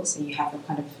simple. So you have the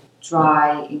kind of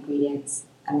dry ingredients,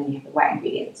 and then you have the wet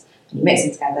ingredients, and you mix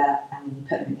them together, and then you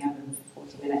put them in the oven for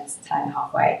 40 minutes, turn it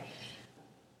halfway.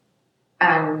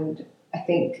 And I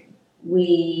think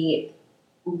we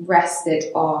rested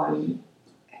on,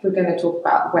 if we're going to talk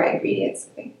about wet ingredients,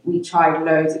 I think we tried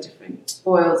loads of different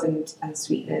oils and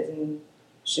sweeteners and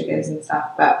sugars and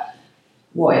stuff, but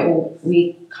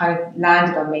we kind of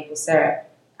landed on maple syrup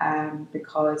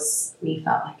because we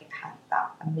felt like it had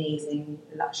that amazing,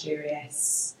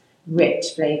 luxurious,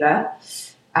 rich flavour,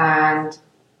 and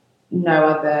no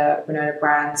other granola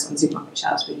brands on supermarket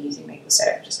shelves were using maple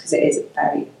syrup, just because it is a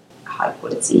very high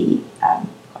quality,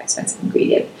 quite expensive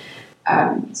ingredient.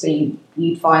 So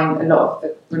you'd find a lot of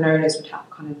the granolas would have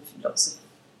kind of lots of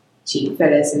cheap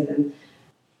fillers in them.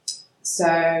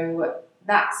 So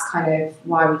that's kind of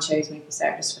why we chose maple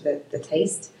syrup, just for the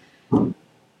taste.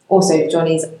 Also,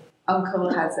 Jonny's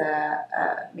uncle has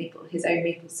his own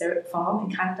maple syrup farm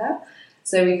in Canada,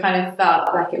 so we kind of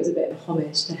felt like it was a bit of a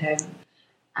homage to him.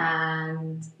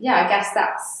 And yeah, I guess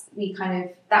that was the kind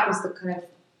of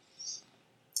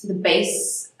the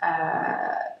base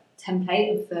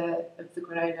template of the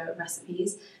granola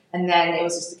recipes, and then it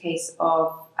was just a case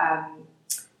of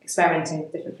experimenting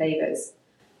with different flavors.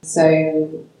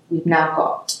 So we've now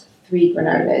got 3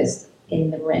 granolas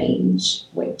in the range,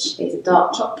 which is a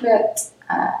dark chocolate,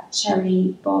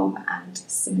 cherry bomb, and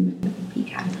cinnamon and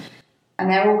pecan. And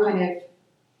they're all kind of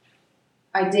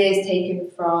ideas taken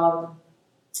from,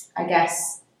 I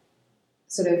guess,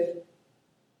 sort of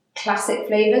classic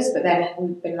flavours, but then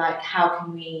we've been like, how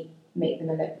can we make them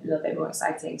a little bit more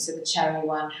exciting? So the cherry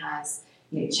one has,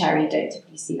 cherry, you don't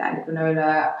typically see that in the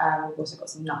granola. We've also got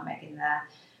some nutmeg in there.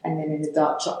 And then in the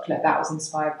dark chocolate, that was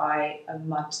inspired by a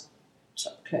mud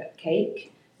chocolate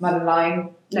cake. Mud and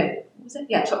lime. No, what was it?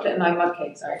 Yeah, chocolate and lime mud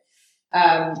cake, sorry.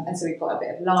 And so we've got a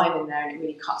bit of lime in there, and it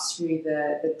really cuts through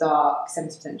the dark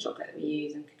 70% chocolate that we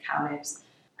use, and cacao nibs.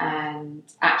 And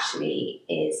actually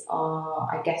is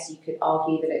I guess you could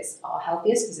argue that it's our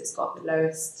healthiest because it's got the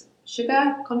lowest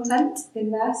sugar content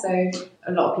in there. So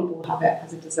a lot of people will have it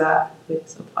as a dessert with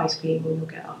sort of ice cream or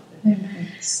yogurt after,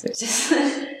 which is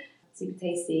super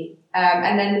tasty.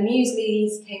 And then the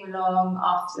mueslis came along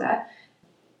after.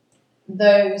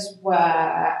 Those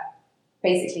were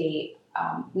basically,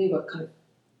 we were kind of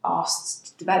asked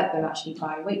to develop them actually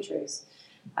by Waitrose,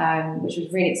 which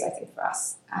was really exciting for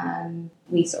us. And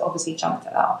we sort of obviously jumped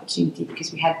at that opportunity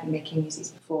because we had been making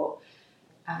mueslis before.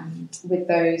 And with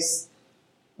those,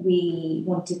 we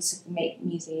wanted to make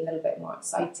muesli a little bit more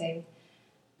exciting.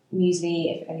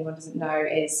 Muesli, if anyone doesn't know,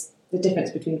 is the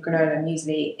difference between granola and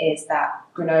muesli is that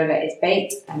granola is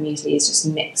baked and muesli is just a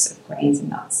mix of grains and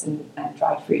nuts and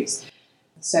dried fruits.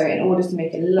 So in order to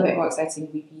make it a little bit more exciting,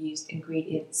 we've used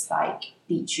ingredients like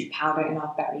beetroot powder in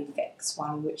our berry fix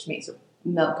one, which makes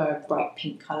milk go a bright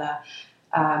pink colour,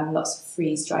 lots of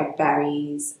freeze-dried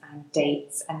berries and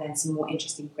dates, and then some more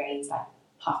interesting grains like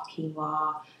puffed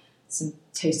quinoa, some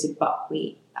toasted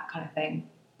buckwheat, that kind of thing.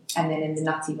 And then in the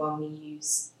nutty one, we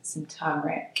use some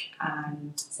turmeric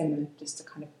and cinnamon just to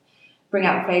kind of bring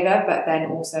out the flavour, but then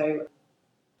also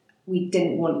we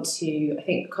didn't want to, I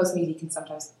think because muesli can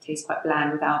sometimes taste quite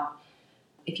bland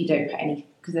if you don't put any,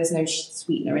 because there's no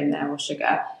sweetener in there or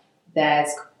sugar, there's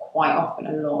quite often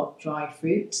a lot of dried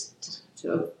fruit to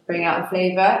sort of bring out the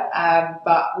flavour,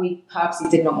 but we purposely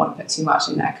did not want to put too much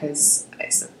in there because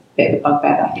it's a bit of a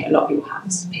bugbear that I think a lot of people have,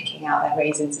 is picking out their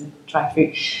raisins and dried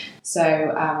fruit.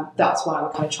 So that's why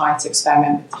we kind of try to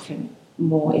experiment with different,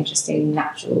 more interesting,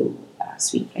 natural,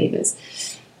 sweet flavours.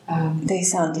 They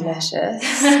sound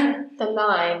delicious. The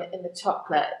lime in the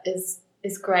chocolate is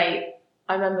great.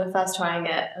 I remember first trying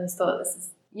it and thought this is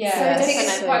so I think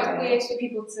it's quite weird for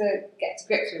people to get to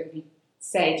grips with if you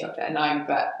say chocolate and lime,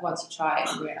 but once you try it,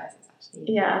 you realise it's actually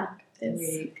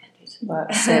really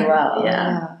works so well.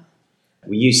 Yeah.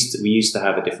 We used to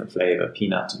have a different flavour,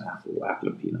 peanut and apple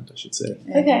and peanut, I should say.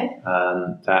 Okay.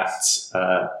 That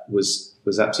was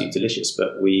absolutely delicious,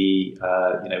 but we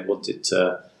wanted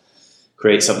to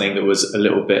create something that was a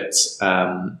little bit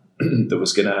that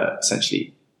was going to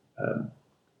essentially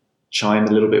chime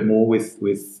a little bit more with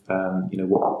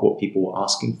what people were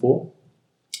asking for.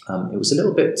 It was a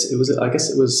little bit.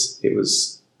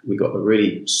 We got a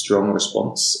really strong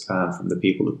response from the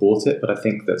people that bought it, but I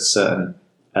think that certain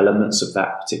elements of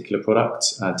that particular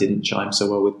product didn't chime so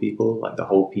well with people, like the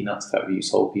whole peanuts. That we use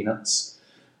whole peanuts,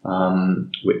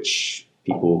 which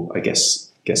people, I guess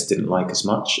didn't like as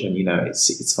much. And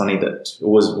it's funny that it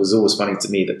was always funny to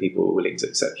me that people were willing to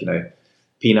accept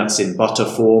peanuts in butter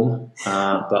form,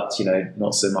 but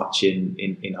not so much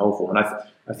in whole form. And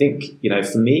I think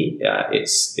for me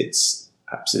it's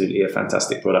absolutely a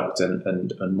fantastic product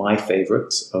and my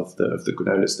favourite of the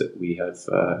granolas that we have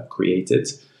created.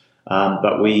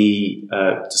 But we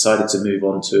decided to move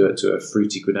on to a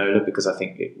fruity granola because I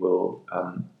think it will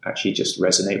actually just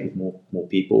resonate with more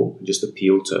people, and just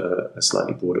appeal to a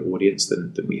slightly broader audience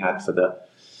than we had for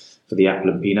the apple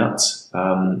and peanut.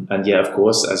 And yeah, of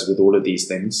course, as with all of these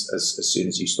things, as soon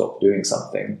as you stop doing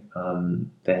something,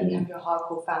 then You have your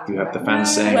hardcore fans. you have the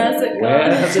fans saying, Where's it gone?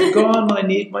 "Where has it gone? I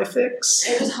need my fix."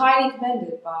 It was highly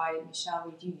commended by Michelle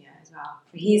Reed Jr. as well.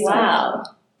 He's Wow.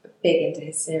 big into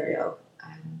his cereal,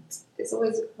 and it's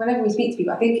always, whenever we speak to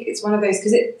people, I think it's one of those,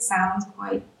 because it sounds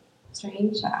quite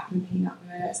strange, like apple and peanut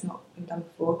granola. It's not been done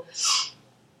before.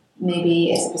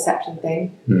 Maybe it's a perception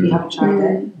thing if you haven't tried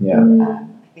it. Yeah.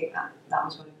 I think that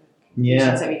was one of the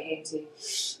Yeah. conclusions that we came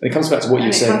to. It comes back to what you were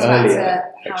And it saying comes back earlier,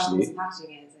 to how actually. the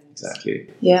packaging is, and Exactly.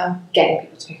 Yeah. getting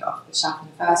people to pick it off the shelf in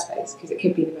the first place, because it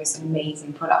could be the most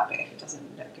amazing product, but if it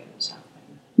doesn't look good on the shelf,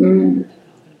 then Mm. people are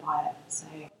not going to buy it. So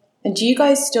And do you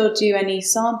guys still do any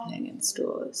sampling in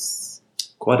stores?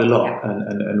 Quite a lot, Yeah.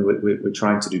 and we're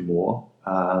trying to do more.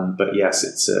 But yes,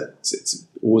 it's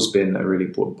always been a really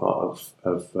important part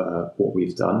of what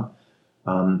we've done.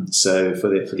 So for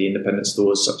the independent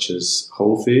stores such as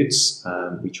Whole Foods,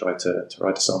 we try to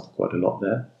sample quite a lot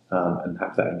there, and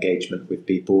have that engagement with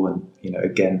people. And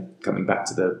again, coming back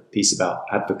to the piece about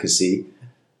advocacy,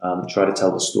 try to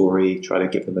tell the story, try to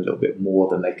give them a little bit more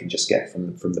than they can just get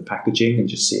from the packaging, and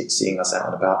just seeing us out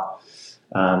and about.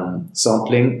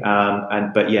 Sampling,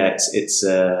 but yeah, it's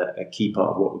a key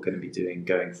part of what we're going to be doing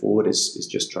going forward is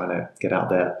just trying to get out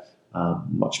there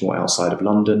much more outside of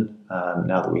London.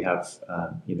 Now that we have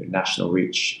national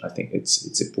reach, I think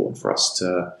it's important for us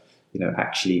to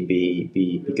actually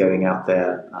be going out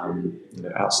there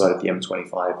outside of the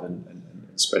M25 and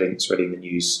spreading the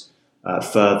news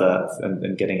further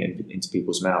and getting it into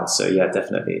people's mouths. So yeah,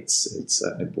 definitely it's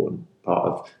an important part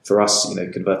of, for us,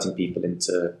 converting people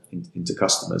into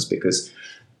customers, because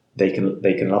they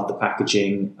can love the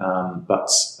packaging, but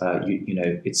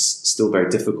it's still very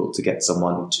difficult to get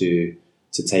someone to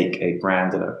take a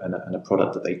brand and a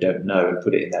product that they don't know and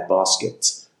put it in their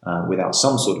basket without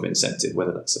some sort of incentive,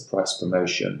 whether that's a price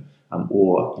promotion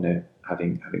or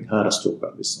having heard us talk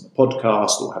about this on a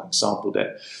podcast or having sampled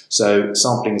it. So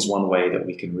sampling is one way that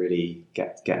we can really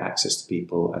get access to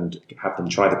people and have them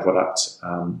try the product,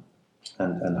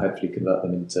 and hopefully convert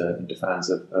them into fans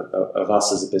of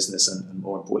us as a business, and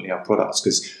more importantly our products,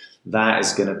 because that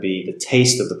is going to be the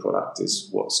taste of the product is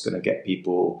what's going to get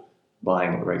people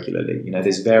buying it regularly.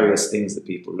 There's various things that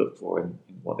people look for in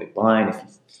what they buy, and if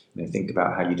you think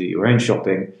about how you do your own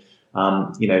shopping,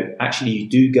 actually you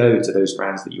do go to those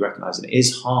brands that you recognize, and it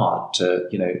is hard to,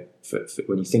 for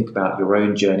when you think about your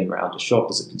own journey around a shop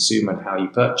as a consumer and how you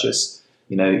purchase,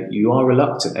 you are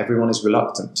reluctant. Everyone is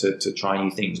reluctant to try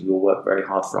new things. We all work very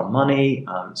hard for our money.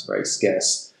 It's a very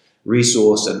scarce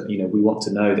resource, and we want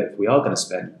to know that if we are going to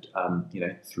spend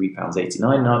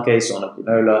 £3.89 in our case on a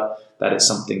granola, that it's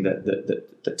something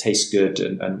that tastes good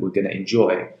and we're going to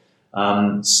enjoy.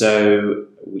 So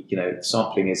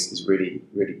sampling is really,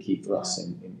 really key for us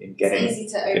in getting. It's easy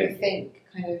to overthink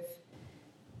kind of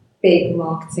big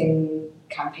marketing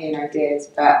campaign ideas,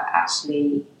 but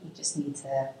actually you just need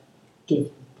to give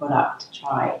the product a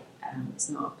try. It's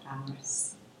not a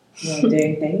glamorous way of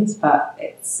doing things, but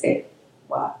it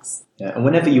works. Yeah, and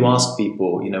whenever you ask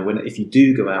people, if you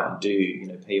do go out and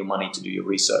do, pay your money to do your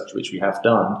research, which we have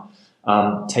done,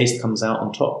 taste comes out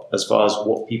on top as far as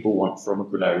what people want from a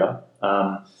granola.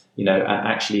 And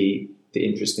actually the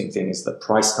interesting thing is that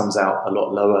price comes out a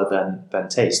lot lower than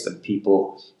taste, and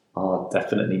people are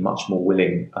definitely much more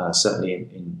willing, certainly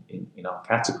in our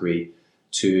category,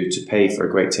 to pay for a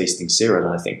great tasting cereal.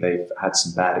 And I think they've had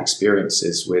some bad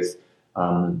experiences with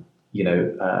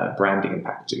branding and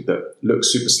packaging that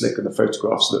looks super slick and the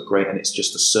photographs look great and it's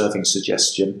just a serving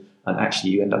suggestion, and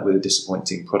actually you end up with a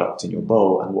disappointing product in your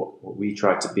bowl. And what we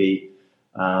try to be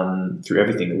through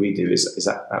everything that we do is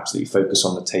absolutely focus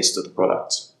on the taste of the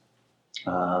product,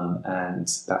 and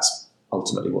that's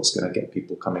ultimately what's going to get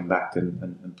people coming back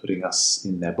and putting us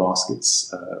in their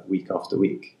baskets week after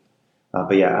week.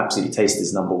 But yeah, absolutely, taste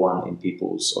is number one on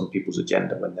people's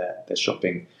agenda when they're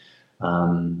shopping.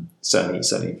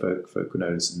 Certainly for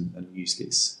granolas and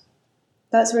mueslis.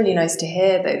 That's really nice to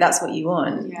hear, though. That's what you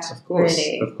want. Yeah. Of course,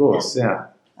 really. Of course, yeah.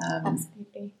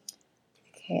 Absolutely.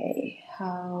 Okay.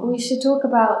 We should talk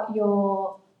about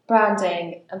your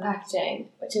branding and packaging,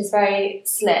 which is very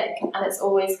slick, and it's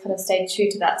always kind of stayed true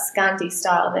to that Scandi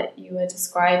style that you were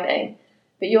describing.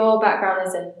 But your background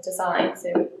is in design,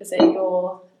 so is it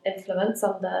your influence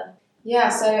on the... Yeah,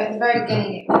 so at the very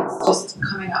beginning it was just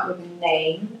coming up with a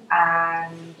name,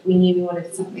 and we knew we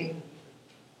wanted something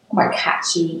quite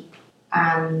catchy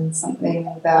and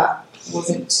something that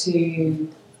wasn't too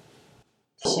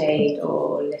cliched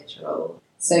or literal.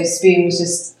 So spoon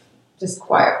was just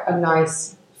quite a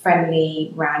nice,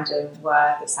 friendly, random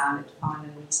word that sounded fun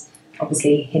and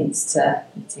obviously hints to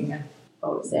eating a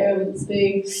bowl of cereal with a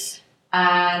spoon.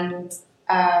 And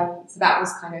so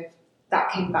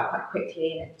that came about quite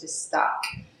quickly and it just stuck.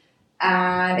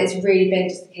 And it's really been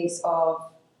just a case of,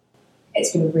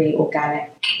 it's been a really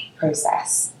organic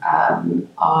process.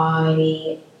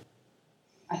 I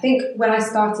think when I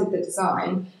started the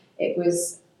design, it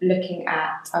was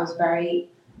I was very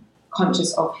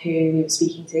conscious of who we were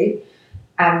speaking to.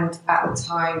 And at the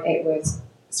time, it was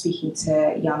speaking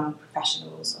to young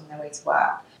professionals on their way to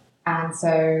work. And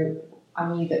so I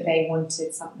knew that they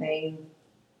wanted something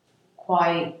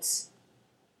quite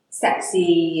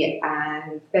sexy,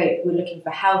 and they were looking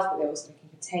for health, but they were also looking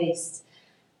for taste,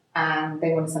 and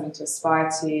they wanted something to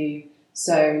aspire to.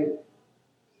 So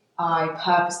I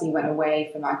purposely went away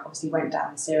from, obviously went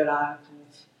down the cereal aisle and kind of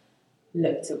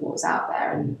looked at what was out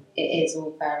there, and it is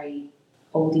all very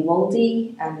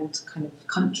oldie-woldy and kind of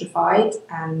countrified,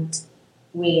 and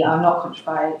we are not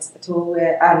countrified at all.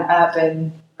 We're an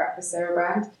urban breakfast cereal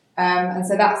brand. And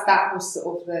so that was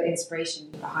sort of the inspiration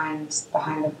behind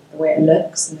the way it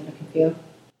looks and the look and feel.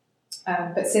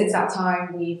 But since that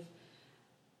time, we've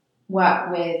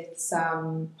worked with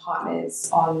some partners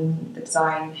on the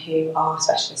design who are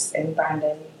specialists in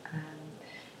branding,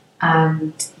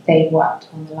 and they've worked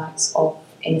on the likes of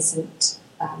Innocent,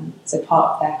 so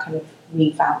part of their kind of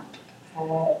revamp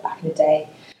back in the day.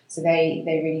 So they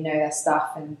really know their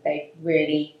stuff, and they've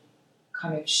really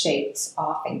kind of shaped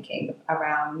our thinking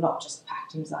around not just the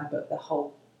packaging design but the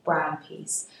whole brand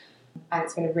piece. And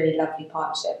it's been a really lovely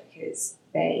partnership because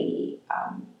they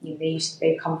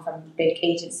come from a big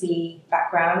agency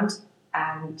background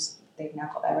and they've now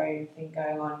got their own thing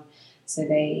going on, so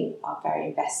they are very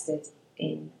invested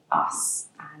in us,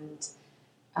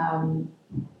 and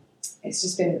it's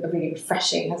just been really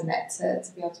refreshing, hasn't it,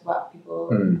 to be able to work with people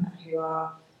who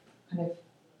are kind of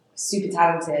super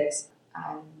talented,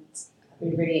 and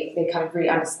they kind of really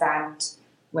understand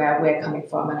where we're coming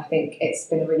from. And I think it's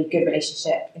been a really good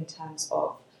relationship in terms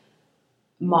of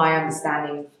my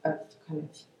understanding of kind of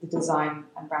the design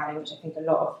and branding, which I think a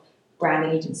lot of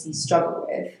branding agencies struggle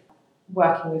with,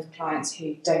 working with clients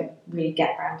who don't really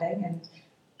get branding and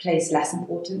place less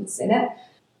importance in it.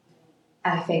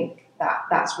 And I think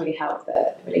that's really helped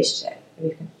the relationship.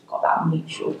 We've got that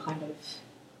mutual kind of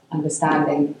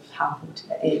understanding of how important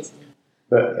it is.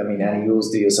 But I mean, Annie, you always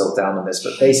do yourself down on this.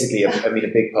 But basically, I mean,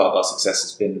 a big part of our success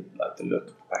has been like the look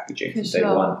of packaging from day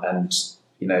one,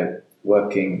 and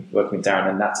working with Darren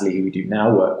and Natalie, who we do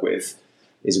now work with,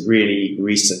 is a really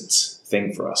recent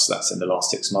thing for us. That's in the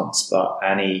last 6 months. But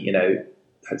Annie,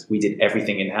 we did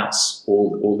everything in house.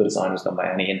 All the design was done by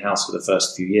Annie in house for the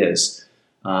first few years.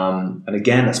 And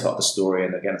again, that's part of the story.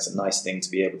 And again, it's a nice thing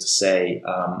to be able to say.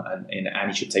 And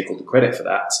Annie should take all the credit for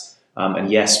that.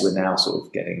 And yes, we're now sort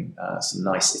of getting some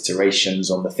nice iterations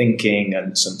on the thinking,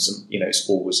 and some it's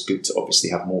always good to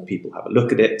obviously have more people have a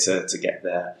look at it to get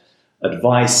their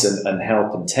advice and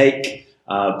help and take.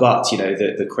 But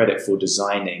the credit for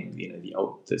designing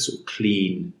the sort of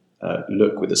clean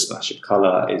look with a splash of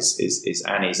colour is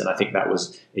Annie's, and I think that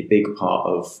was a big part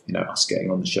of us getting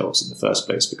on the shelves in the first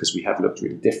place, because we have looked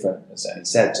really different, as Annie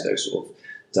said, to those sort of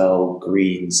dull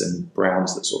greens and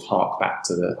browns that sort of hark back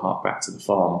to the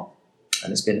farm.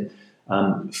 And it's been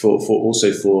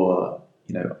for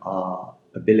our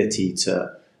ability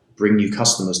to bring new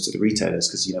customers to the retailers,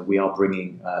 because we are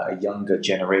bringing a younger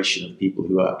generation of people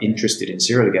who are interested in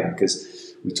cereal again.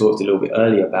 Because we talked a little bit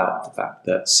earlier about the fact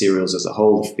that cereals as a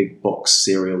whole, the big box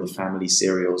cereal, the family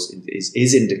cereals,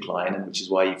 is in decline, and which is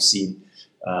why you've seen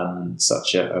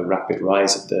such a rapid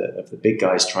rise of the big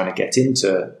guys trying to get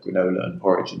into granola and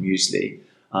porridge and muesli.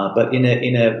 But in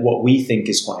a what we think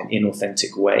is quite an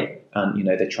inauthentic way, and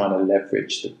they're trying to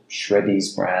leverage the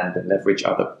Shreddies brand and leverage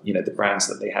other the brands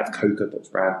that they have, Cocoa Puffs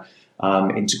brand,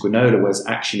 into granola, whereas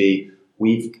actually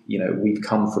we've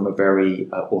come from a very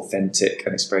authentic,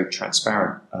 and it's very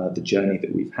transparent, the journey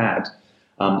that we've had.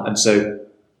 And so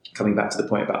coming back to the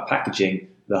point about packaging,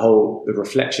 the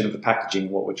reflection of the packaging,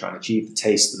 what we're trying to achieve, the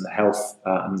taste and the health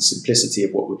and the simplicity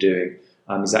of what we're doing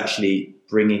is actually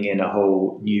bringing in a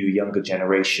whole new, younger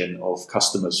generation of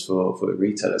customers for the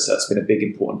retailers. So it's been a big,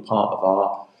 important part of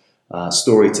our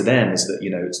story to them, is that,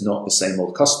 it's not the same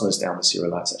old customers down the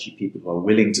cereal aisle. It's actually people who are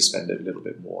willing to spend a little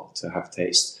bit more to have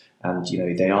taste. And,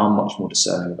 they are much more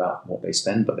discerning about what they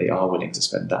spend, but they are willing to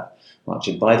spend that much.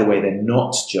 And by the way, they're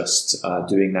not just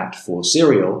doing that for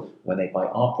cereal. When they buy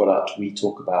our product, we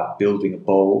talk about building a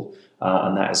bowl,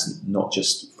 and that is not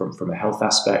just from a health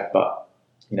aspect, but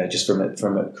just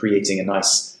from creating a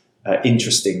nice,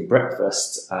 interesting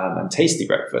breakfast and tasty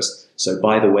breakfast. So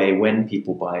by the way, when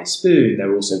people buy Spoon,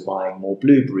 they're also buying more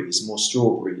blueberries, more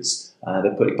strawberries.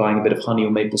 They're buying a bit of honey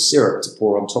or maple syrup to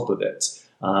pour on top of it.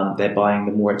 They're buying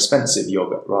the more expensive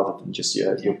yogurt rather than just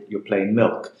your plain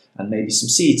milk, and maybe some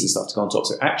seeds and stuff to go on top.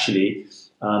 So actually,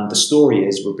 the story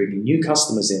is we're bringing new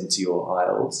customers into your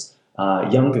aisles,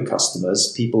 younger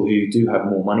customers, people who do have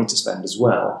more money to spend as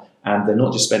well, and they're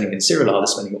not just spending it in cereal aisle, they're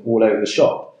spending it all over the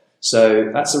shop.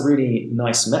 So that's a really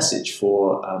nice message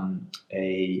for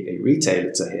a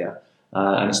retailer to hear.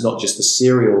 And it's not just the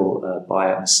cereal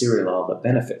buyer and the cereal aisle that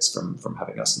benefits from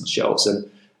having us on the shelves.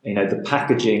 And the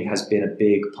packaging has been a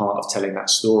big part of telling that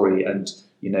story. And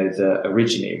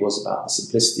originally it was about the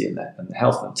simplicity and the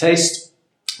health and taste.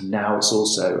 And now it's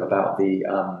also about the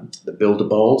builder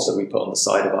bowls that we put on the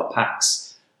side of our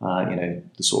packs. The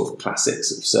sort of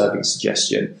classics of serving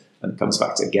suggestion. And it comes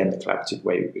back to, again, the collaborative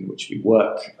way in which we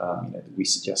work. We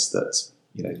suggest that,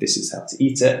 this is how to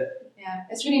eat it. Yeah,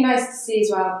 it's really nice to see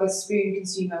as well the Spoon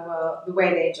consumer, the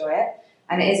way they enjoy it.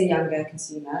 And it is a younger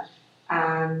consumer.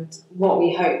 And what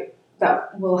we hope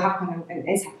that will happen and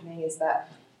is happening is that,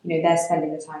 they're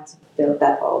spending the time to build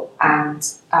their bowl. And,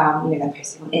 they're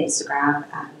posting on Instagram,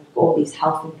 and we've got all these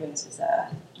health influencers that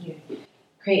are,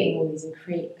 creating all these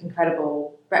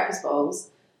incredible breakfast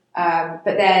bowls. But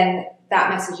then that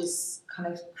message is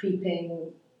kind of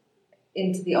creeping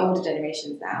into the older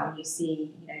generations now. And you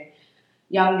see,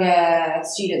 younger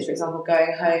students, for example,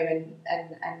 going home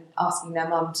and asking their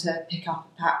mum to pick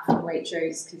up a pack from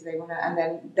Waitrose because they want to, and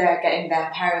then they're getting their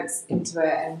parents into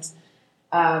it and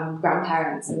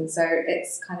grandparents. And so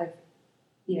it's kind of,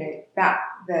 the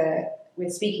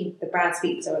brand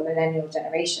speaks to a millennial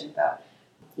generation, but,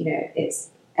 it's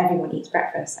everyone eats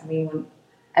breakfast, and we want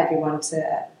everyone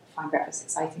to find breakfast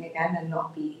exciting again and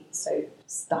not be so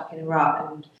stuck in a rut.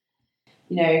 And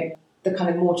the kind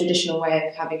of more traditional way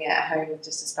of having it at home with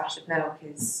just a splash of milk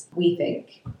is, we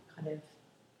think, kind of,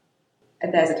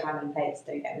 there's a time and place,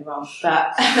 don't get me wrong,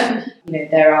 but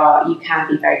you can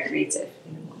be very creative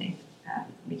in the morning.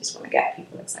 We just want to get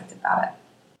people excited about it.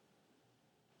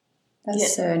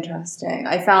 That's so interesting.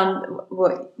 I found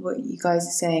what you guys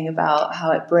are saying about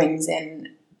how it brings in,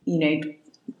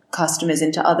 customers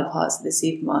into other parts of the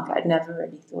supermarket. I'd never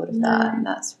really thought of that, and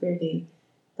that's really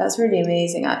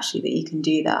amazing, actually, that you can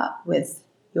do that with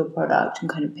your product and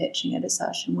kind of pitching it a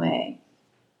certain way.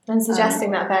 And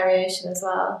suggesting that variation as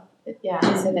well.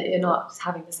 So that you're not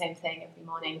having the same thing every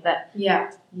morning, that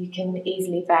you can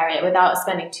easily vary it without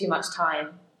spending too much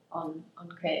time on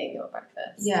creating your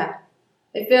breakfast. Yeah.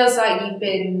 It feels like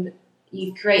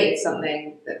you've created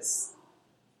something that's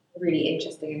really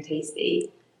interesting and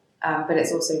tasty, but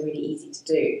it's also really easy to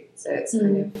do. So it's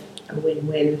kind of a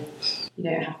win-win. You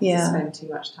don't have to spend too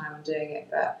much time on doing it,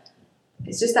 but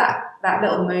it's just that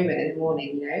little moment in the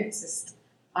morning, it's just,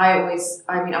 I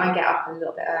get up a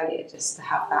little bit earlier just to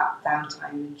have that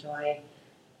downtime and enjoy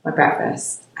my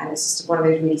breakfast. And it's just one of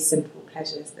those really simple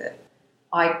pleasures that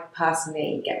I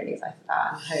personally get really excited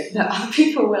about, and hope that other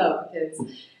people will, because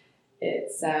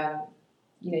it's,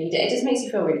 it just makes you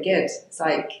feel really good. It's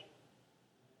like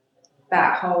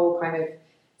that whole kind of,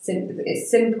 it's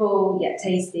simple yet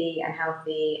tasty and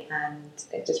healthy, and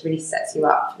it just really sets you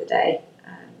up for the day.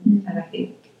 And I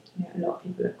think a lot of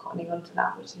people are cottoning onto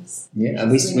that, which is and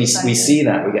we see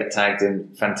that we get tagged in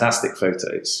fantastic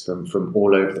photos from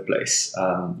all over the place,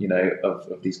 of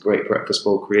these great breakfast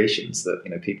bowl creations that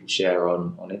people share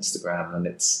on Instagram, and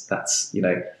that's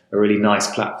a really nice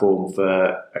platform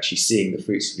for actually seeing the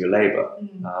fruits of your labour,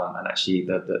 and actually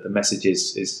the message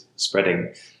is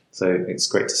spreading. So it's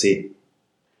great to see.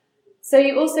 So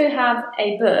you also have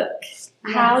a book. Yes.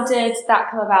 How did that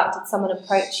come about? Did someone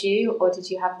approach you, or did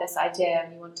you have this idea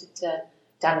and you wanted to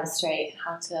demonstrate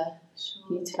how to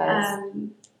utilise?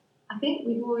 I think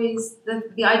we've always,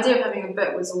 the idea of having a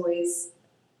book was always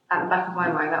at the back of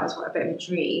my mind. That was a bit of a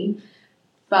dream.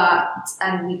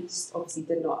 And we just obviously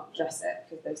did not address it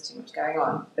because there was too much going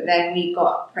on. But then we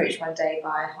got approached one day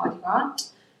by Harvey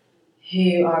Nichols,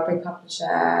 who are a big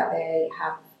publisher. They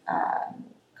have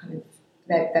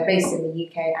they're based in the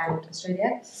UK and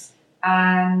Australia.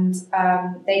 And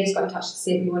they just got in touch to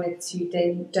see if we wanted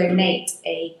to donate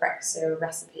a breakfast cereal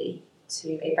recipe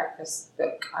to a breakfast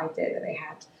book idea that they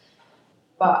had.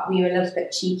 But we were a little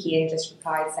bit cheeky and just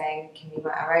replied saying, "Can we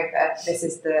write our own book? This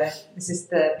is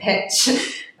the pitch."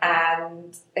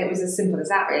 And it was as simple as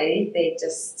that, really. They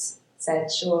just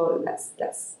said, "Sure, let's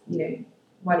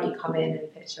why don't you come in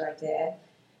and pitch your idea?"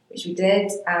 Which we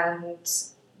did, and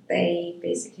we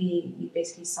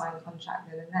basically signed the contract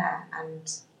then and there,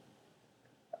 and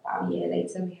about a year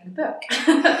later we had a book.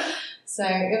 So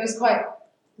it was quite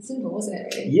simple, wasn't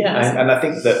it, really? Yeah, and I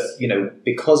think that,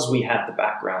 because we had the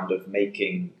background of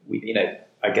making,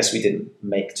 I guess we didn't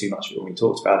make too much of it when we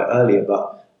talked about it earlier,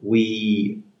 but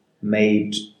we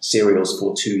made cereals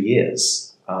for 2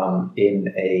 years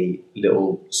in a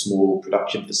little small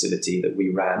production facility that we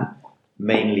ran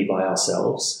mainly by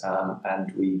ourselves,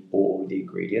 and we bought all the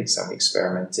ingredients and we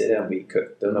experimented and we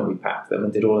cooked them and we packed them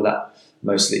and did all of that,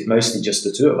 mostly just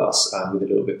the two of us, with a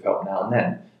little bit of help now and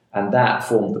then. And that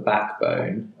formed the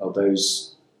backbone of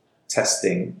those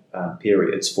testing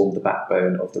periods, formed the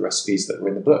backbone of the recipes that were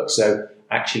in the book. So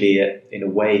actually, it, in a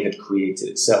way, had created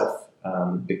itself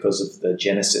because of the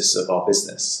genesis of our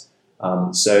business.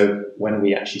 So when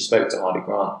we actually spoke to Hardy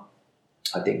Grant,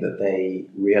 I think that they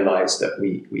realised that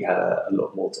we had a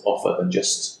lot more to offer than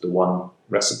just the one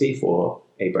recipe for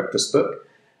a breakfast book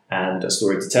and a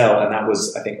story to tell. And that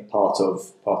was, I think, part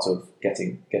of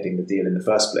getting the deal in the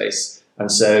first place. And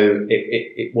so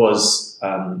it was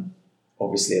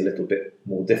obviously a little bit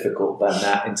more difficult than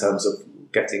that in terms of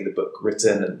getting the book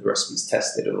written and the recipes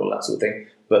tested and all that sort of thing.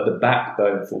 But the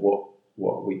backbone for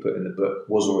what we put in the book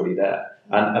was already there.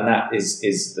 And that is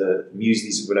the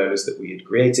mueslis and granolas that we had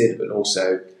created, but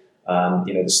also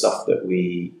the stuff that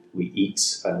we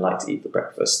eat and like to eat for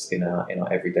breakfast in our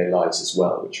everyday lives as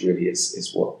well, which really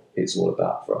is what it's all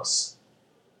about for us.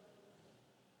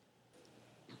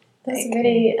 That's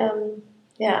really,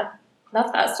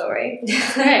 love that story.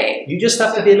 It's great. You just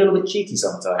have to be a little bit cheeky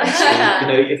sometimes.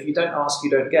 If you don't ask,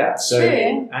 you don't get. So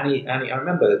True. Annie, I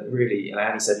remember really,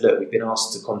 Annie said, "Look, we've been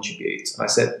asked to contribute," and I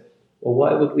said, "Well,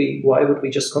 why would we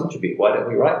just contribute? Why don't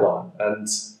we write one?" And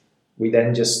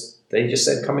they just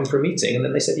said, "Come in for a meeting," and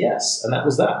then they said yes, and that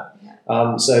was that.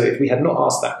 Yeah. So if we had not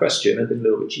asked that question and been a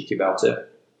little bit cheeky about it,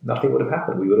 nothing would have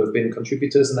happened. We would have been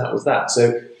contributors, and that was that.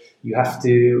 So you have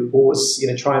to always,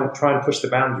 try and push the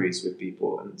boundaries with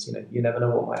people, and you never know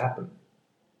what might happen.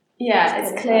 Yeah,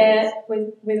 it's clear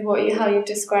with how you've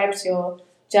described your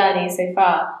journey so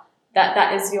far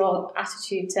that is your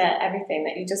attitude to everything,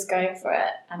 that you're just going for it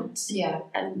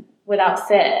and without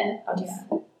fear. I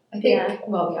think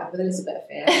with a little bit of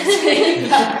fear,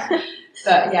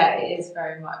 but yeah, it is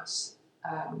very much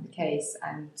the case.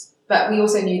 But we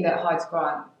also knew that Hardy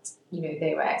Grant,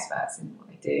 they were experts in what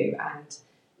they do, and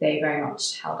they very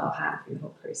much held our hand through the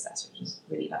whole process, which was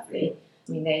really lovely.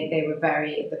 I mean, they were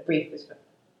the brief was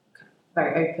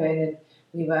very open, and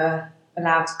we were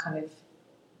allowed to kind of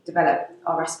develop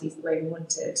our recipes the way we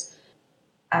wanted.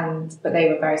 But they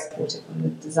were very supportive on the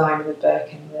design of the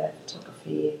book and the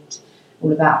photography and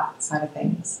all of that side of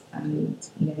things. And,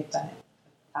 they've done it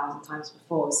 1,000 times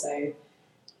before, so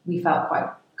we felt quite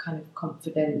kind of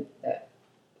confident that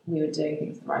we were doing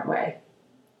things the right way.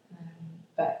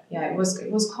 But yeah, it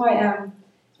was quite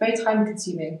very time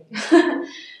consuming.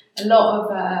 A lot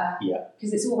of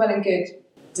because it's all well and good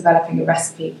developing a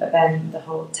recipe, but then the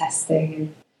whole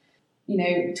testing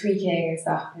and tweaking and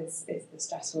stuff is the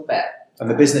stressful bit.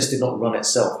 And the business did not run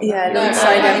itself.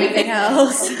 Alongside everything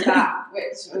else.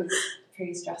 Which was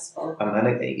pretty stressful.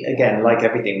 And again, like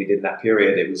everything we did in that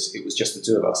period, it was just the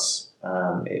two of us.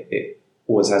 It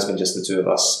always has been just the two of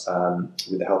us,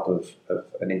 with the help of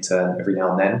an intern every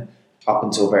now and then, up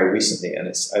until very recently. And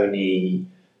it's only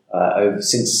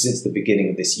since the beginning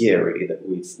of this year, really, that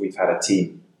we've had a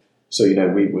team. So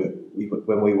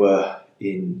when we were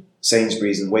in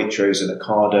Sainsbury's and Waitrose and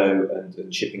Ocado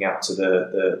and shipping out to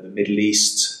the Middle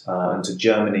East and to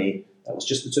Germany, that was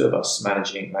just the two of us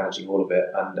managing all of it.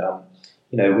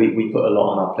 And we put a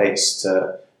lot on our plates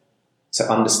to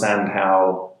understand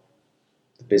how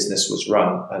the business was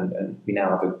run, and we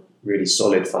now have a really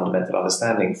solid fundamental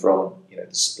understanding from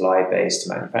the supply base to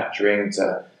manufacturing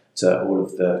to all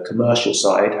of the commercial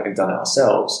side, having done it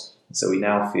ourselves. So we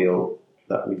now feel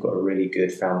that we've got a really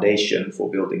good foundation for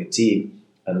building a team,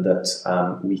 and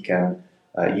that we can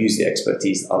use the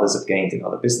expertise that others have gained in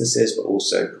other businesses, but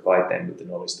also provide them with the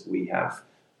knowledge that we have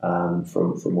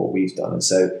from what we've done. And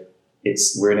so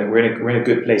we're in a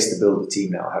good place to build a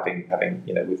team now, having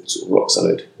with sort of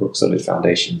rock solid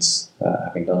foundations,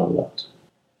 having done all that.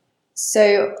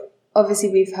 So obviously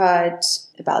we've heard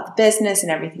about the business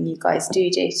and everything you guys do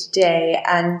day to day,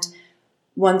 and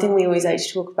one thing we always like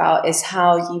to talk about is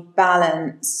how you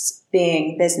balance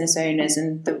being business owners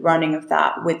and the running of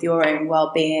that with your own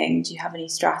well-being. Do you have any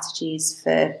strategies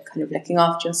for kind of looking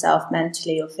after yourself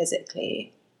mentally or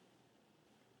physically?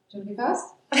 Do you want to be first?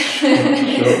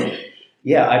 Sure.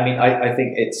 Yeah, I mean, I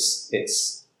think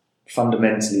it's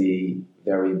fundamentally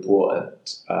very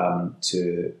important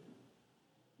to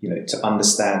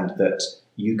understand that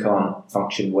you can't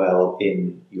function well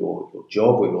in your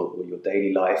job or your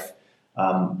daily life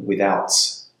without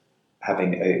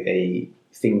having a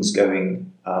things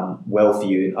going well for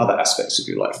you in other aspects of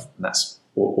your life, and that's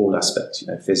all aspects,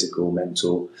 physical,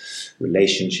 mental,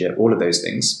 relationship, all of those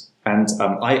things. And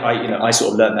I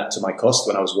sort of learned that to my cost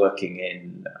when I was working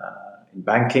in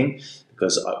banking,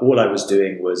 because all I was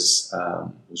doing was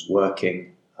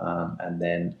working and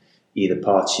then either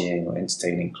partying or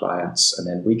entertaining clients, and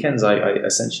then weekends I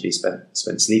essentially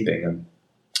spent sleeping, and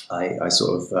I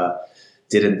sort of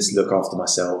didn't look after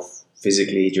myself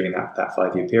physically during that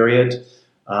 5-year period,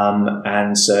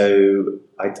 and so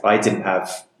I didn't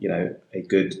have a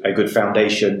good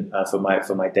foundation for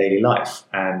my daily life.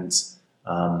 And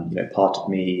part of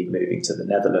me moving to the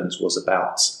Netherlands was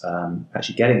about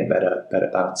actually getting a better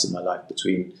balance in my life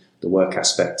between the work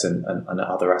aspect and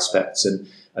other aspects.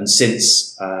 And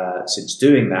since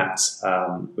doing that,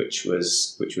 which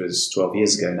was 12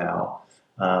 years ago now,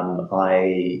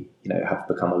 I have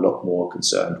become a lot more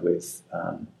concerned with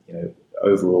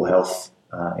overall health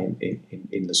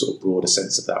in the sort of broader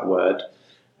sense of that word.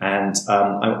 And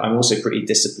I'm also pretty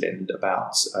disciplined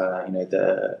about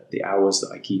the hours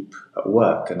that I keep at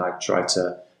work, and I try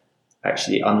to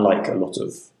actually, unlike a lot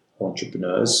of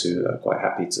entrepreneurs who are quite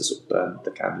happy to sort of burn the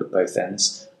candle at both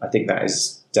ends, I think that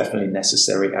is definitely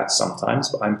necessary at some times,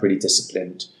 but I'm pretty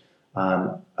disciplined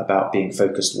about being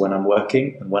focused when I'm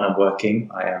working, and when I'm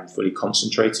working I am fully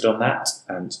concentrated on that,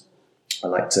 and I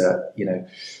like to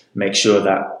make sure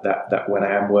that when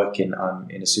I am working, I'm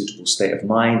in a suitable state of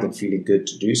mind and feeling good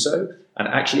to do so. And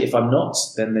actually, if I'm not,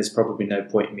 then there's probably no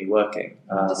point in me working.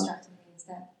 Distracting me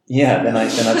instead. Yeah, then I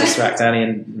distract Annie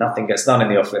and nothing gets done in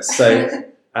the office. So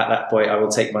at that point, I will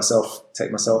take myself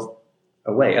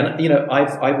away. And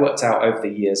I've worked out over the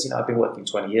years. I've been working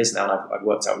 20 years now, and I've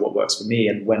worked out what works for me,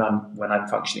 and when I'm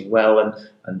functioning well,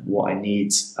 and what I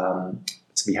need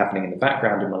to be happening in the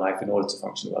background in my life in order to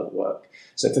function well at work.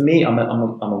 So for me, I'm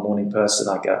a morning person.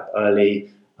 I get up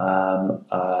early.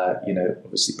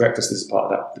 Obviously breakfast is a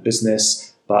part of the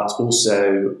business, but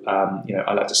also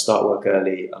I like to start work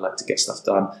early. I like to get stuff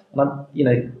done. And I'm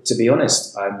to be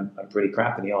honest, I'm pretty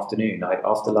crap in the afternoon.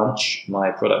 After lunch,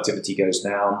 my productivity goes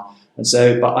down, and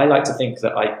so. But I like to think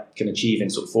that I can achieve in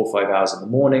sort of 4 or 5 hours in the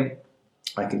morning.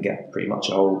 I can get pretty much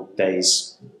a whole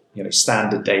day's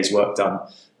standard day's work done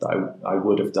that I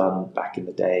would have done back in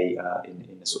the day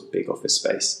in a sort of big office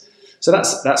space. So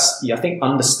that's I think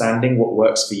understanding what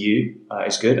works for you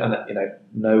is good, and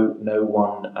no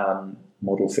one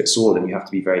model fits all, and you have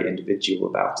to be very individual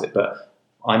about it. But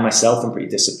I myself am pretty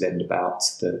disciplined about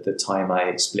the time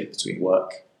I split between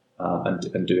work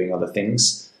and doing other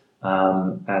things,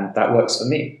 and that works for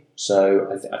me. So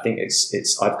I think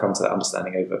it's I've come to that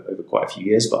understanding over quite a few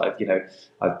years, but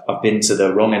I've been to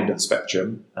the wrong end of the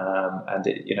spectrum, and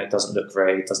it doesn't look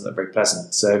very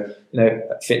pleasant. So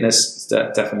fitness is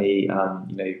definitely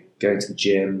going to the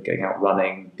gym, going out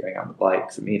running, going out on the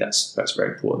bike. For me, that's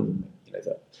very important.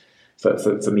 That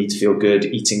for me to feel good,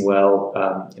 eating well.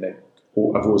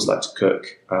 I've always liked to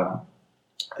cook. I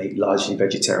eat largely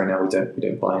vegetarian now. We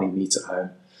don't buy any meat at home.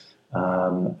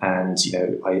 And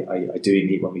I do eat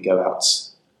meat when we go out,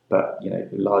 but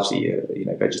largely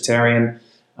vegetarian.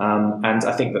 And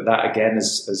I think that again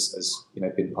has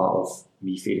been part of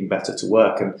me feeling better to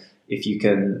work. And if you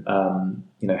can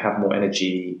have more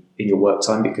energy in your work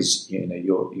time because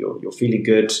you're feeling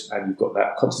good and you've got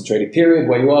that concentrated period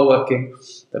where you are working,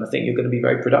 then I think you're going to be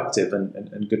very productive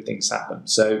and good things happen.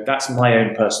 So that's my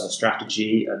own personal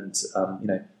strategy, and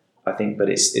I think, but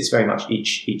it's very much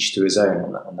each to his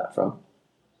own on that front.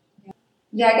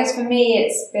 Yeah, I guess for me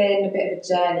it's been a bit of a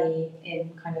journey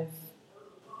in kind of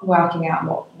working out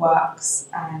what works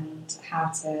and how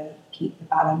to keep the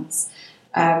balance.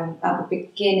 At the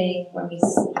beginning, when we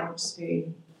launched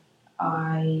Spoon,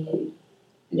 I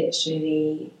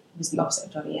literally was the opposite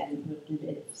of Jonny and would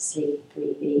live, sleep,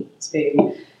 breathe, eat,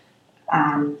 Spoon,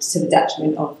 and to the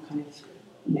detriment of kind of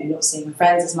not seeing my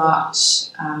friends as much.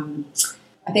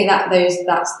 I think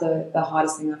that's the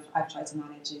hardest thing I've tried to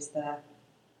manage is the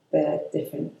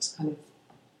different kind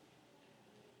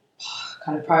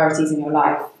of priorities in your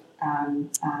life, and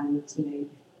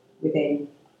within.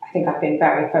 I think I've been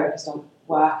very focused on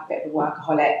work, a bit of a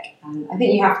workaholic, and I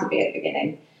think you have to be at the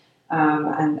beginning.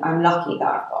 And I'm lucky that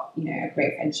I've got a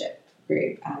great friendship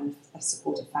group and a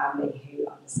supportive family who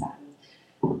understand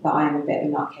that I'm a bit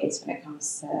of a nutcase when it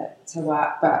comes to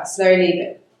work. But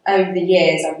slowly, over the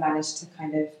years, I've managed to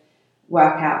kind of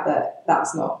work out that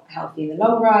that's not healthy in the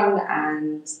long run.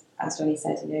 And as Jonny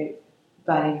said,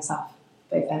 burning yourself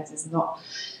both ends is not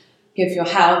good for your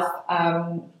health.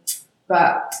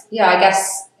 But yeah, I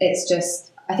guess I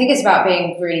think it's about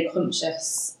being really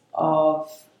conscious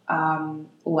of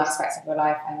all aspects of your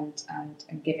life and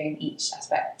giving each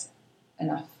aspect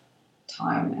enough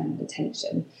time and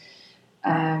attention,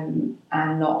 and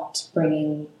not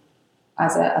bringing,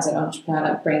 as an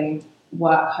entrepreneur, bringing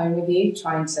work home with you,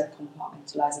 trying to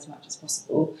compartmentalise as much as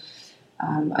possible.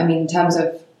 In terms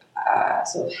of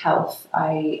sort of health,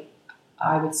 I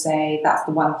would say that's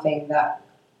the one thing that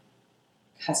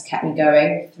has kept me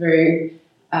going through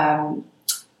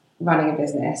running a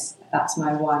business. That's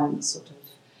my one sort of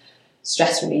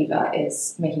stress reliever,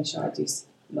 is making sure I do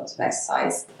lots of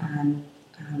exercise and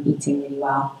eating really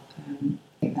well. I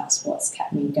think that's what's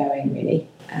kept me going, really.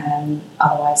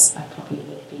 Otherwise, I probably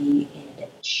would be in a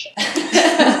ditch.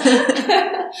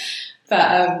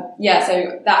 But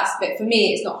so that's. But for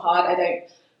me, it's not hard.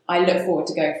 I look forward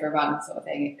to going for a run, sort of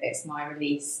thing. It's my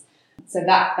release. So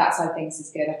that side of things is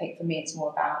good. I think for me, it's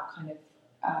more about kind of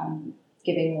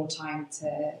giving more time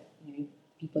to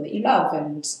people that you love,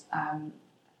 and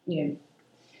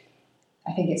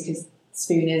I think it's because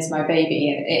Spoon is my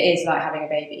baby, and it is like having a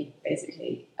baby,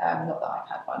 basically. Not that I've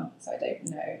had one, so I don't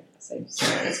know. So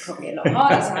it's probably a lot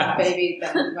harder to have a baby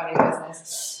than running a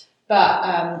business. But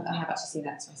I have actually seen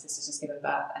that, because my sister's just given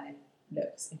birth, and it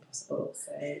looks impossible.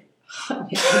 So I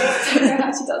don't know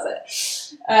how she does it.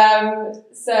 I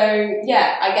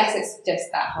guess it's just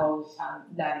that whole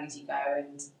learning as you go,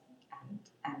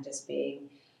 and just being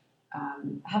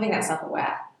having that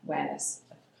self-awareness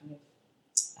of kind of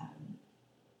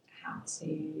how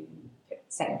to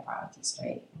set your priorities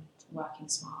straight and working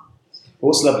smart.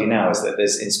 What's lovely now is that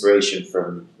there's inspiration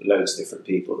from loads of different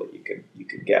people that you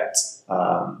can get.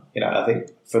 I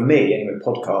think for me, anyway,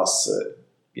 podcasts are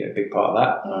a big part of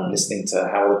that. Listening to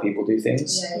how other people do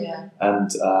things,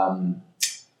 and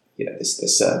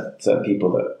there's certain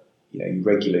people that you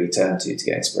regularly turn to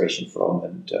get inspiration from,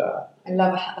 and I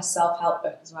love a self-help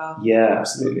book as well. Yeah,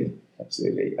 absolutely. But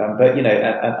and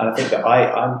I think that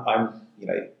I'm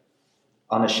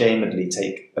unashamedly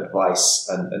take advice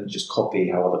and just copy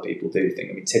how other people do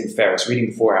things. Tim Ferriss,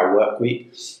 reading the 4-Hour Work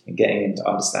Week and getting into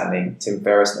understanding Tim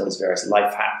Ferriss and all his various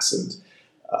life hacks, and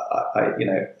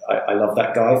I love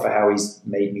that guy for how he's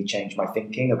made me change my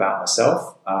thinking about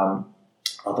myself.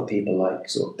 Other people like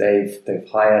sort of Dave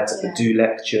Hyatt at the Do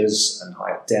Lectures and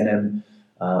Hyatt Denham,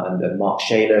 and then Mark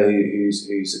Shaler, who's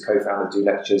a co-founder of Do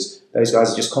Lectures. Those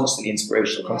guys are just constantly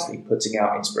inspirational, constantly putting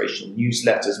out inspirational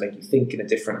newsletters, make you think in a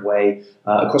different way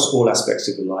across all aspects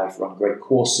of your life, run great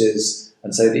courses.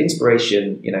 And so the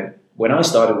inspiration, when I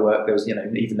started work, there was,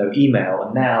 even no email,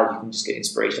 and now you can just get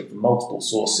inspiration from multiple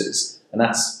sources. And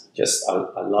that's just,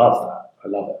 I love that. I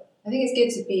love it. I think it's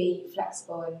good to be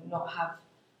flexible and not have,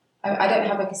 I don't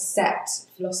have like a set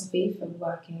philosophy for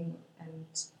working and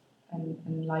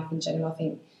life in general. I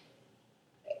think,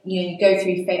 you go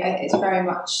through, it's very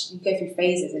much, you go through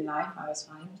phases in life, I always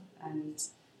find. And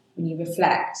when you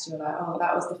reflect, you're like, oh,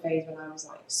 that was the phase when I was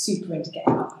like super into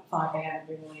getting up at 5 a.m.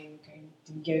 every morning, going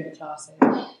to yoga classes.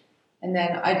 And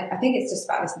then I think it's just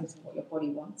about listening to what your body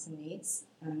wants and needs.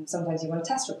 And sometimes you want to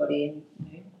test your body and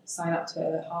sign up to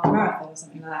a half marathon or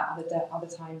something like that. Other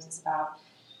times it's about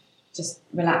just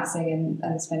relaxing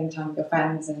and spending time with your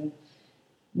friends and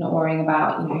not worrying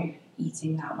about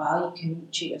eating that well. You can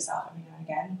treat yourself every now and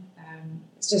again.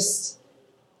 It's just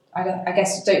I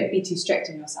guess don't be too strict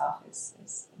on yourself is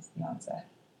the answer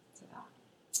to that.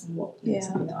 And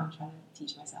something that I'm trying to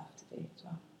teach myself to do as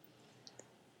well.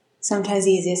 Sometimes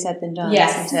easier said than done,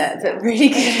 yes. Isn't it? But really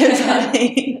good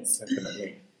advice.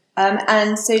 Definitely.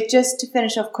 And so just to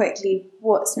finish off quickly,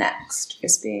 what's next for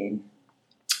Spoon?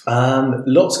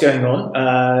 Lots going on.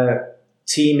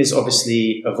 Team is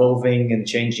obviously evolving and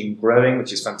changing, growing,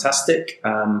 which is fantastic.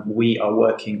 We are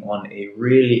working on a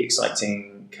really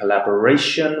exciting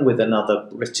collaboration with another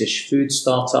British food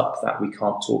startup that we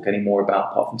can't talk any more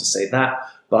about apart from to say that.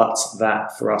 But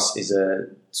that for us is a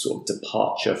sort of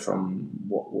departure from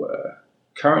what we're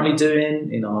currently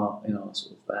doing in our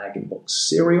sort of bag and box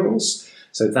cereals.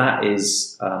 So that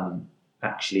is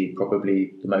actually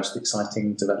probably the most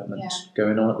exciting development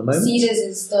going on at the moment. Cedars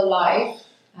is still live.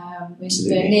 We're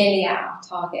Absolutely. nearly at our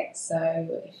target, so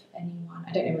if anyone,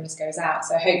 I don't know when this goes out,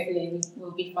 so hopefully we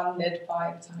will be funded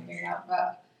by the time it goes out,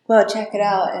 but Well, check it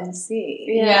out and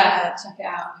see. check it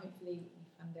out. Hopefully we'll be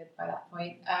funded by that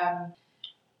point.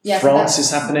 France is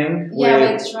happening.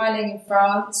 We're trialling in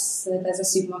France. So there's a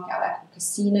supermarket out there called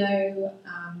Casino,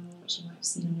 which you might have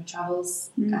seen on your travels,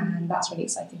 and that's really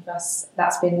exciting for us.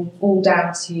 That's been all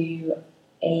down to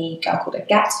a girl called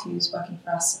Agathe who's working for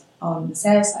us on the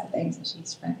sales side of things, and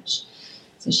she's French.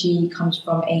 So she comes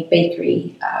from a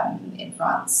bakery in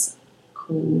France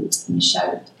called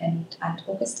Michel and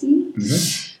Augustine.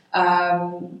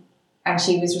 And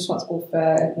she was responsible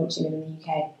for launching it in the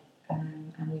UK.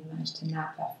 And we've managed to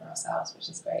nab her for ourselves, which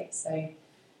is great. So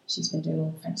she's been doing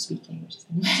all French speaking, which has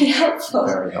been really helpful.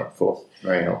 Very helpful.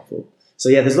 Very helpful. So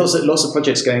yeah, there's lots of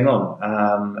projects going on,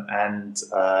 and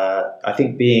I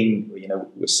think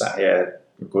we're sat here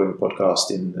recording the podcast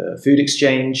in the Food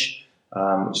Exchange,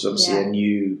 which is obviously a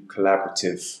new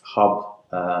collaborative hub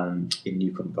in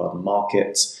New Covent Garden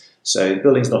Market. So the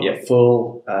building's not yet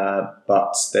full,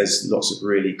 but there's lots of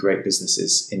really great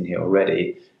businesses in here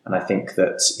already. And I think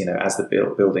that, as the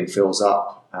building fills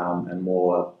up and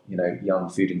more, young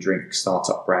food and drink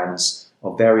startup brands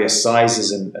of various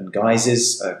sizes and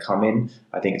guises come in,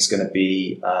 I think it's going to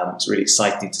be, it's really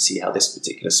exciting to see how this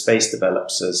particular space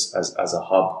develops as a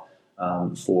hub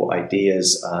for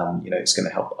ideas. It's going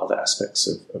to help other aspects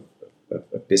of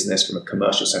business from a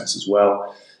commercial sense as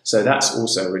well. So that's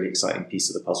also a really exciting piece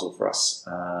of the puzzle for us.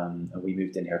 And we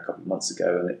moved in here a couple of months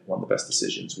ago, and it's one of the best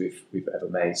decisions we've ever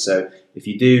made. So if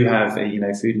you do have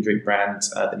a food and drink brand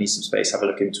that needs some space, have a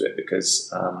look into it,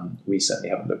 because we certainly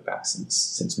haven't looked back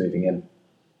since moving in.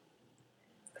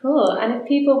 Cool. And if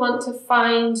people want to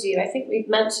find you, I think we've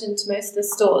mentioned most of the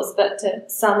stores, but to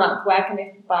sum up, where can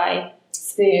they buy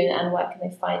Spoon and where can they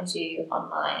find you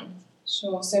online?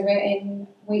 Sure. So we're in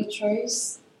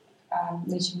Waitrose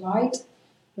nationwide.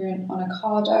 We're on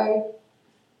Ocado.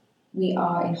 We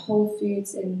are in Whole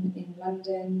Foods in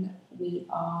London. We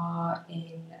are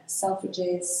in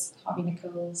Selfridges, Harvey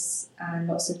Nichols, and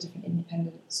lots of different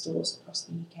independent stores across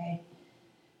the UK.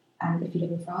 And if you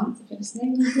live in France, if you're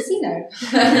listening, Casino.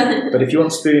 But if you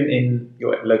want Spoon in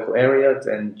your local area,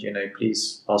 then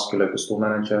please ask your local store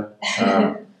manager.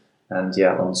 And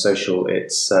on social,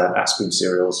 it's at Spoon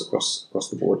Cereals across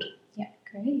the board. Yeah,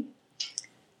 great.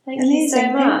 Thank you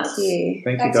so much.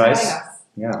 Thank you, guys.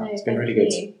 Yeah, it's been really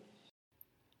good.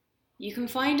 You can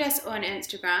find us on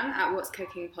Instagram at What's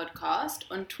Cooking Podcast,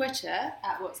 on Twitter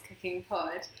at What's Cooking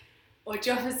Pod, or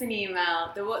drop us an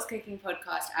email,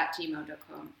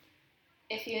 thewhatscookingpodcast@gmail.com.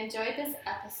 If you enjoyed this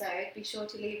episode, be sure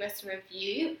to leave us a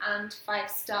review and 5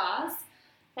 stars.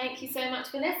 Thank you so much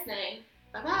for listening.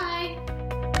 Bye-bye.